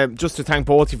will just to thank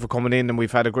both of you for coming in, and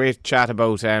we've had a great chat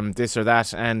about this or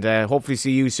that, and hopefully see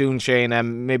you soon, Shane.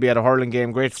 Maybe at a hurling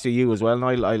game. Great to see you as well.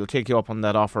 Niall, I'll take you up on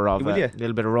that offer of a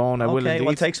little bit of Rowan. I will indeed.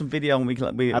 We'll take some video and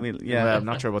we I'm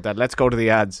not sure about that. Let's go to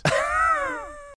the ads.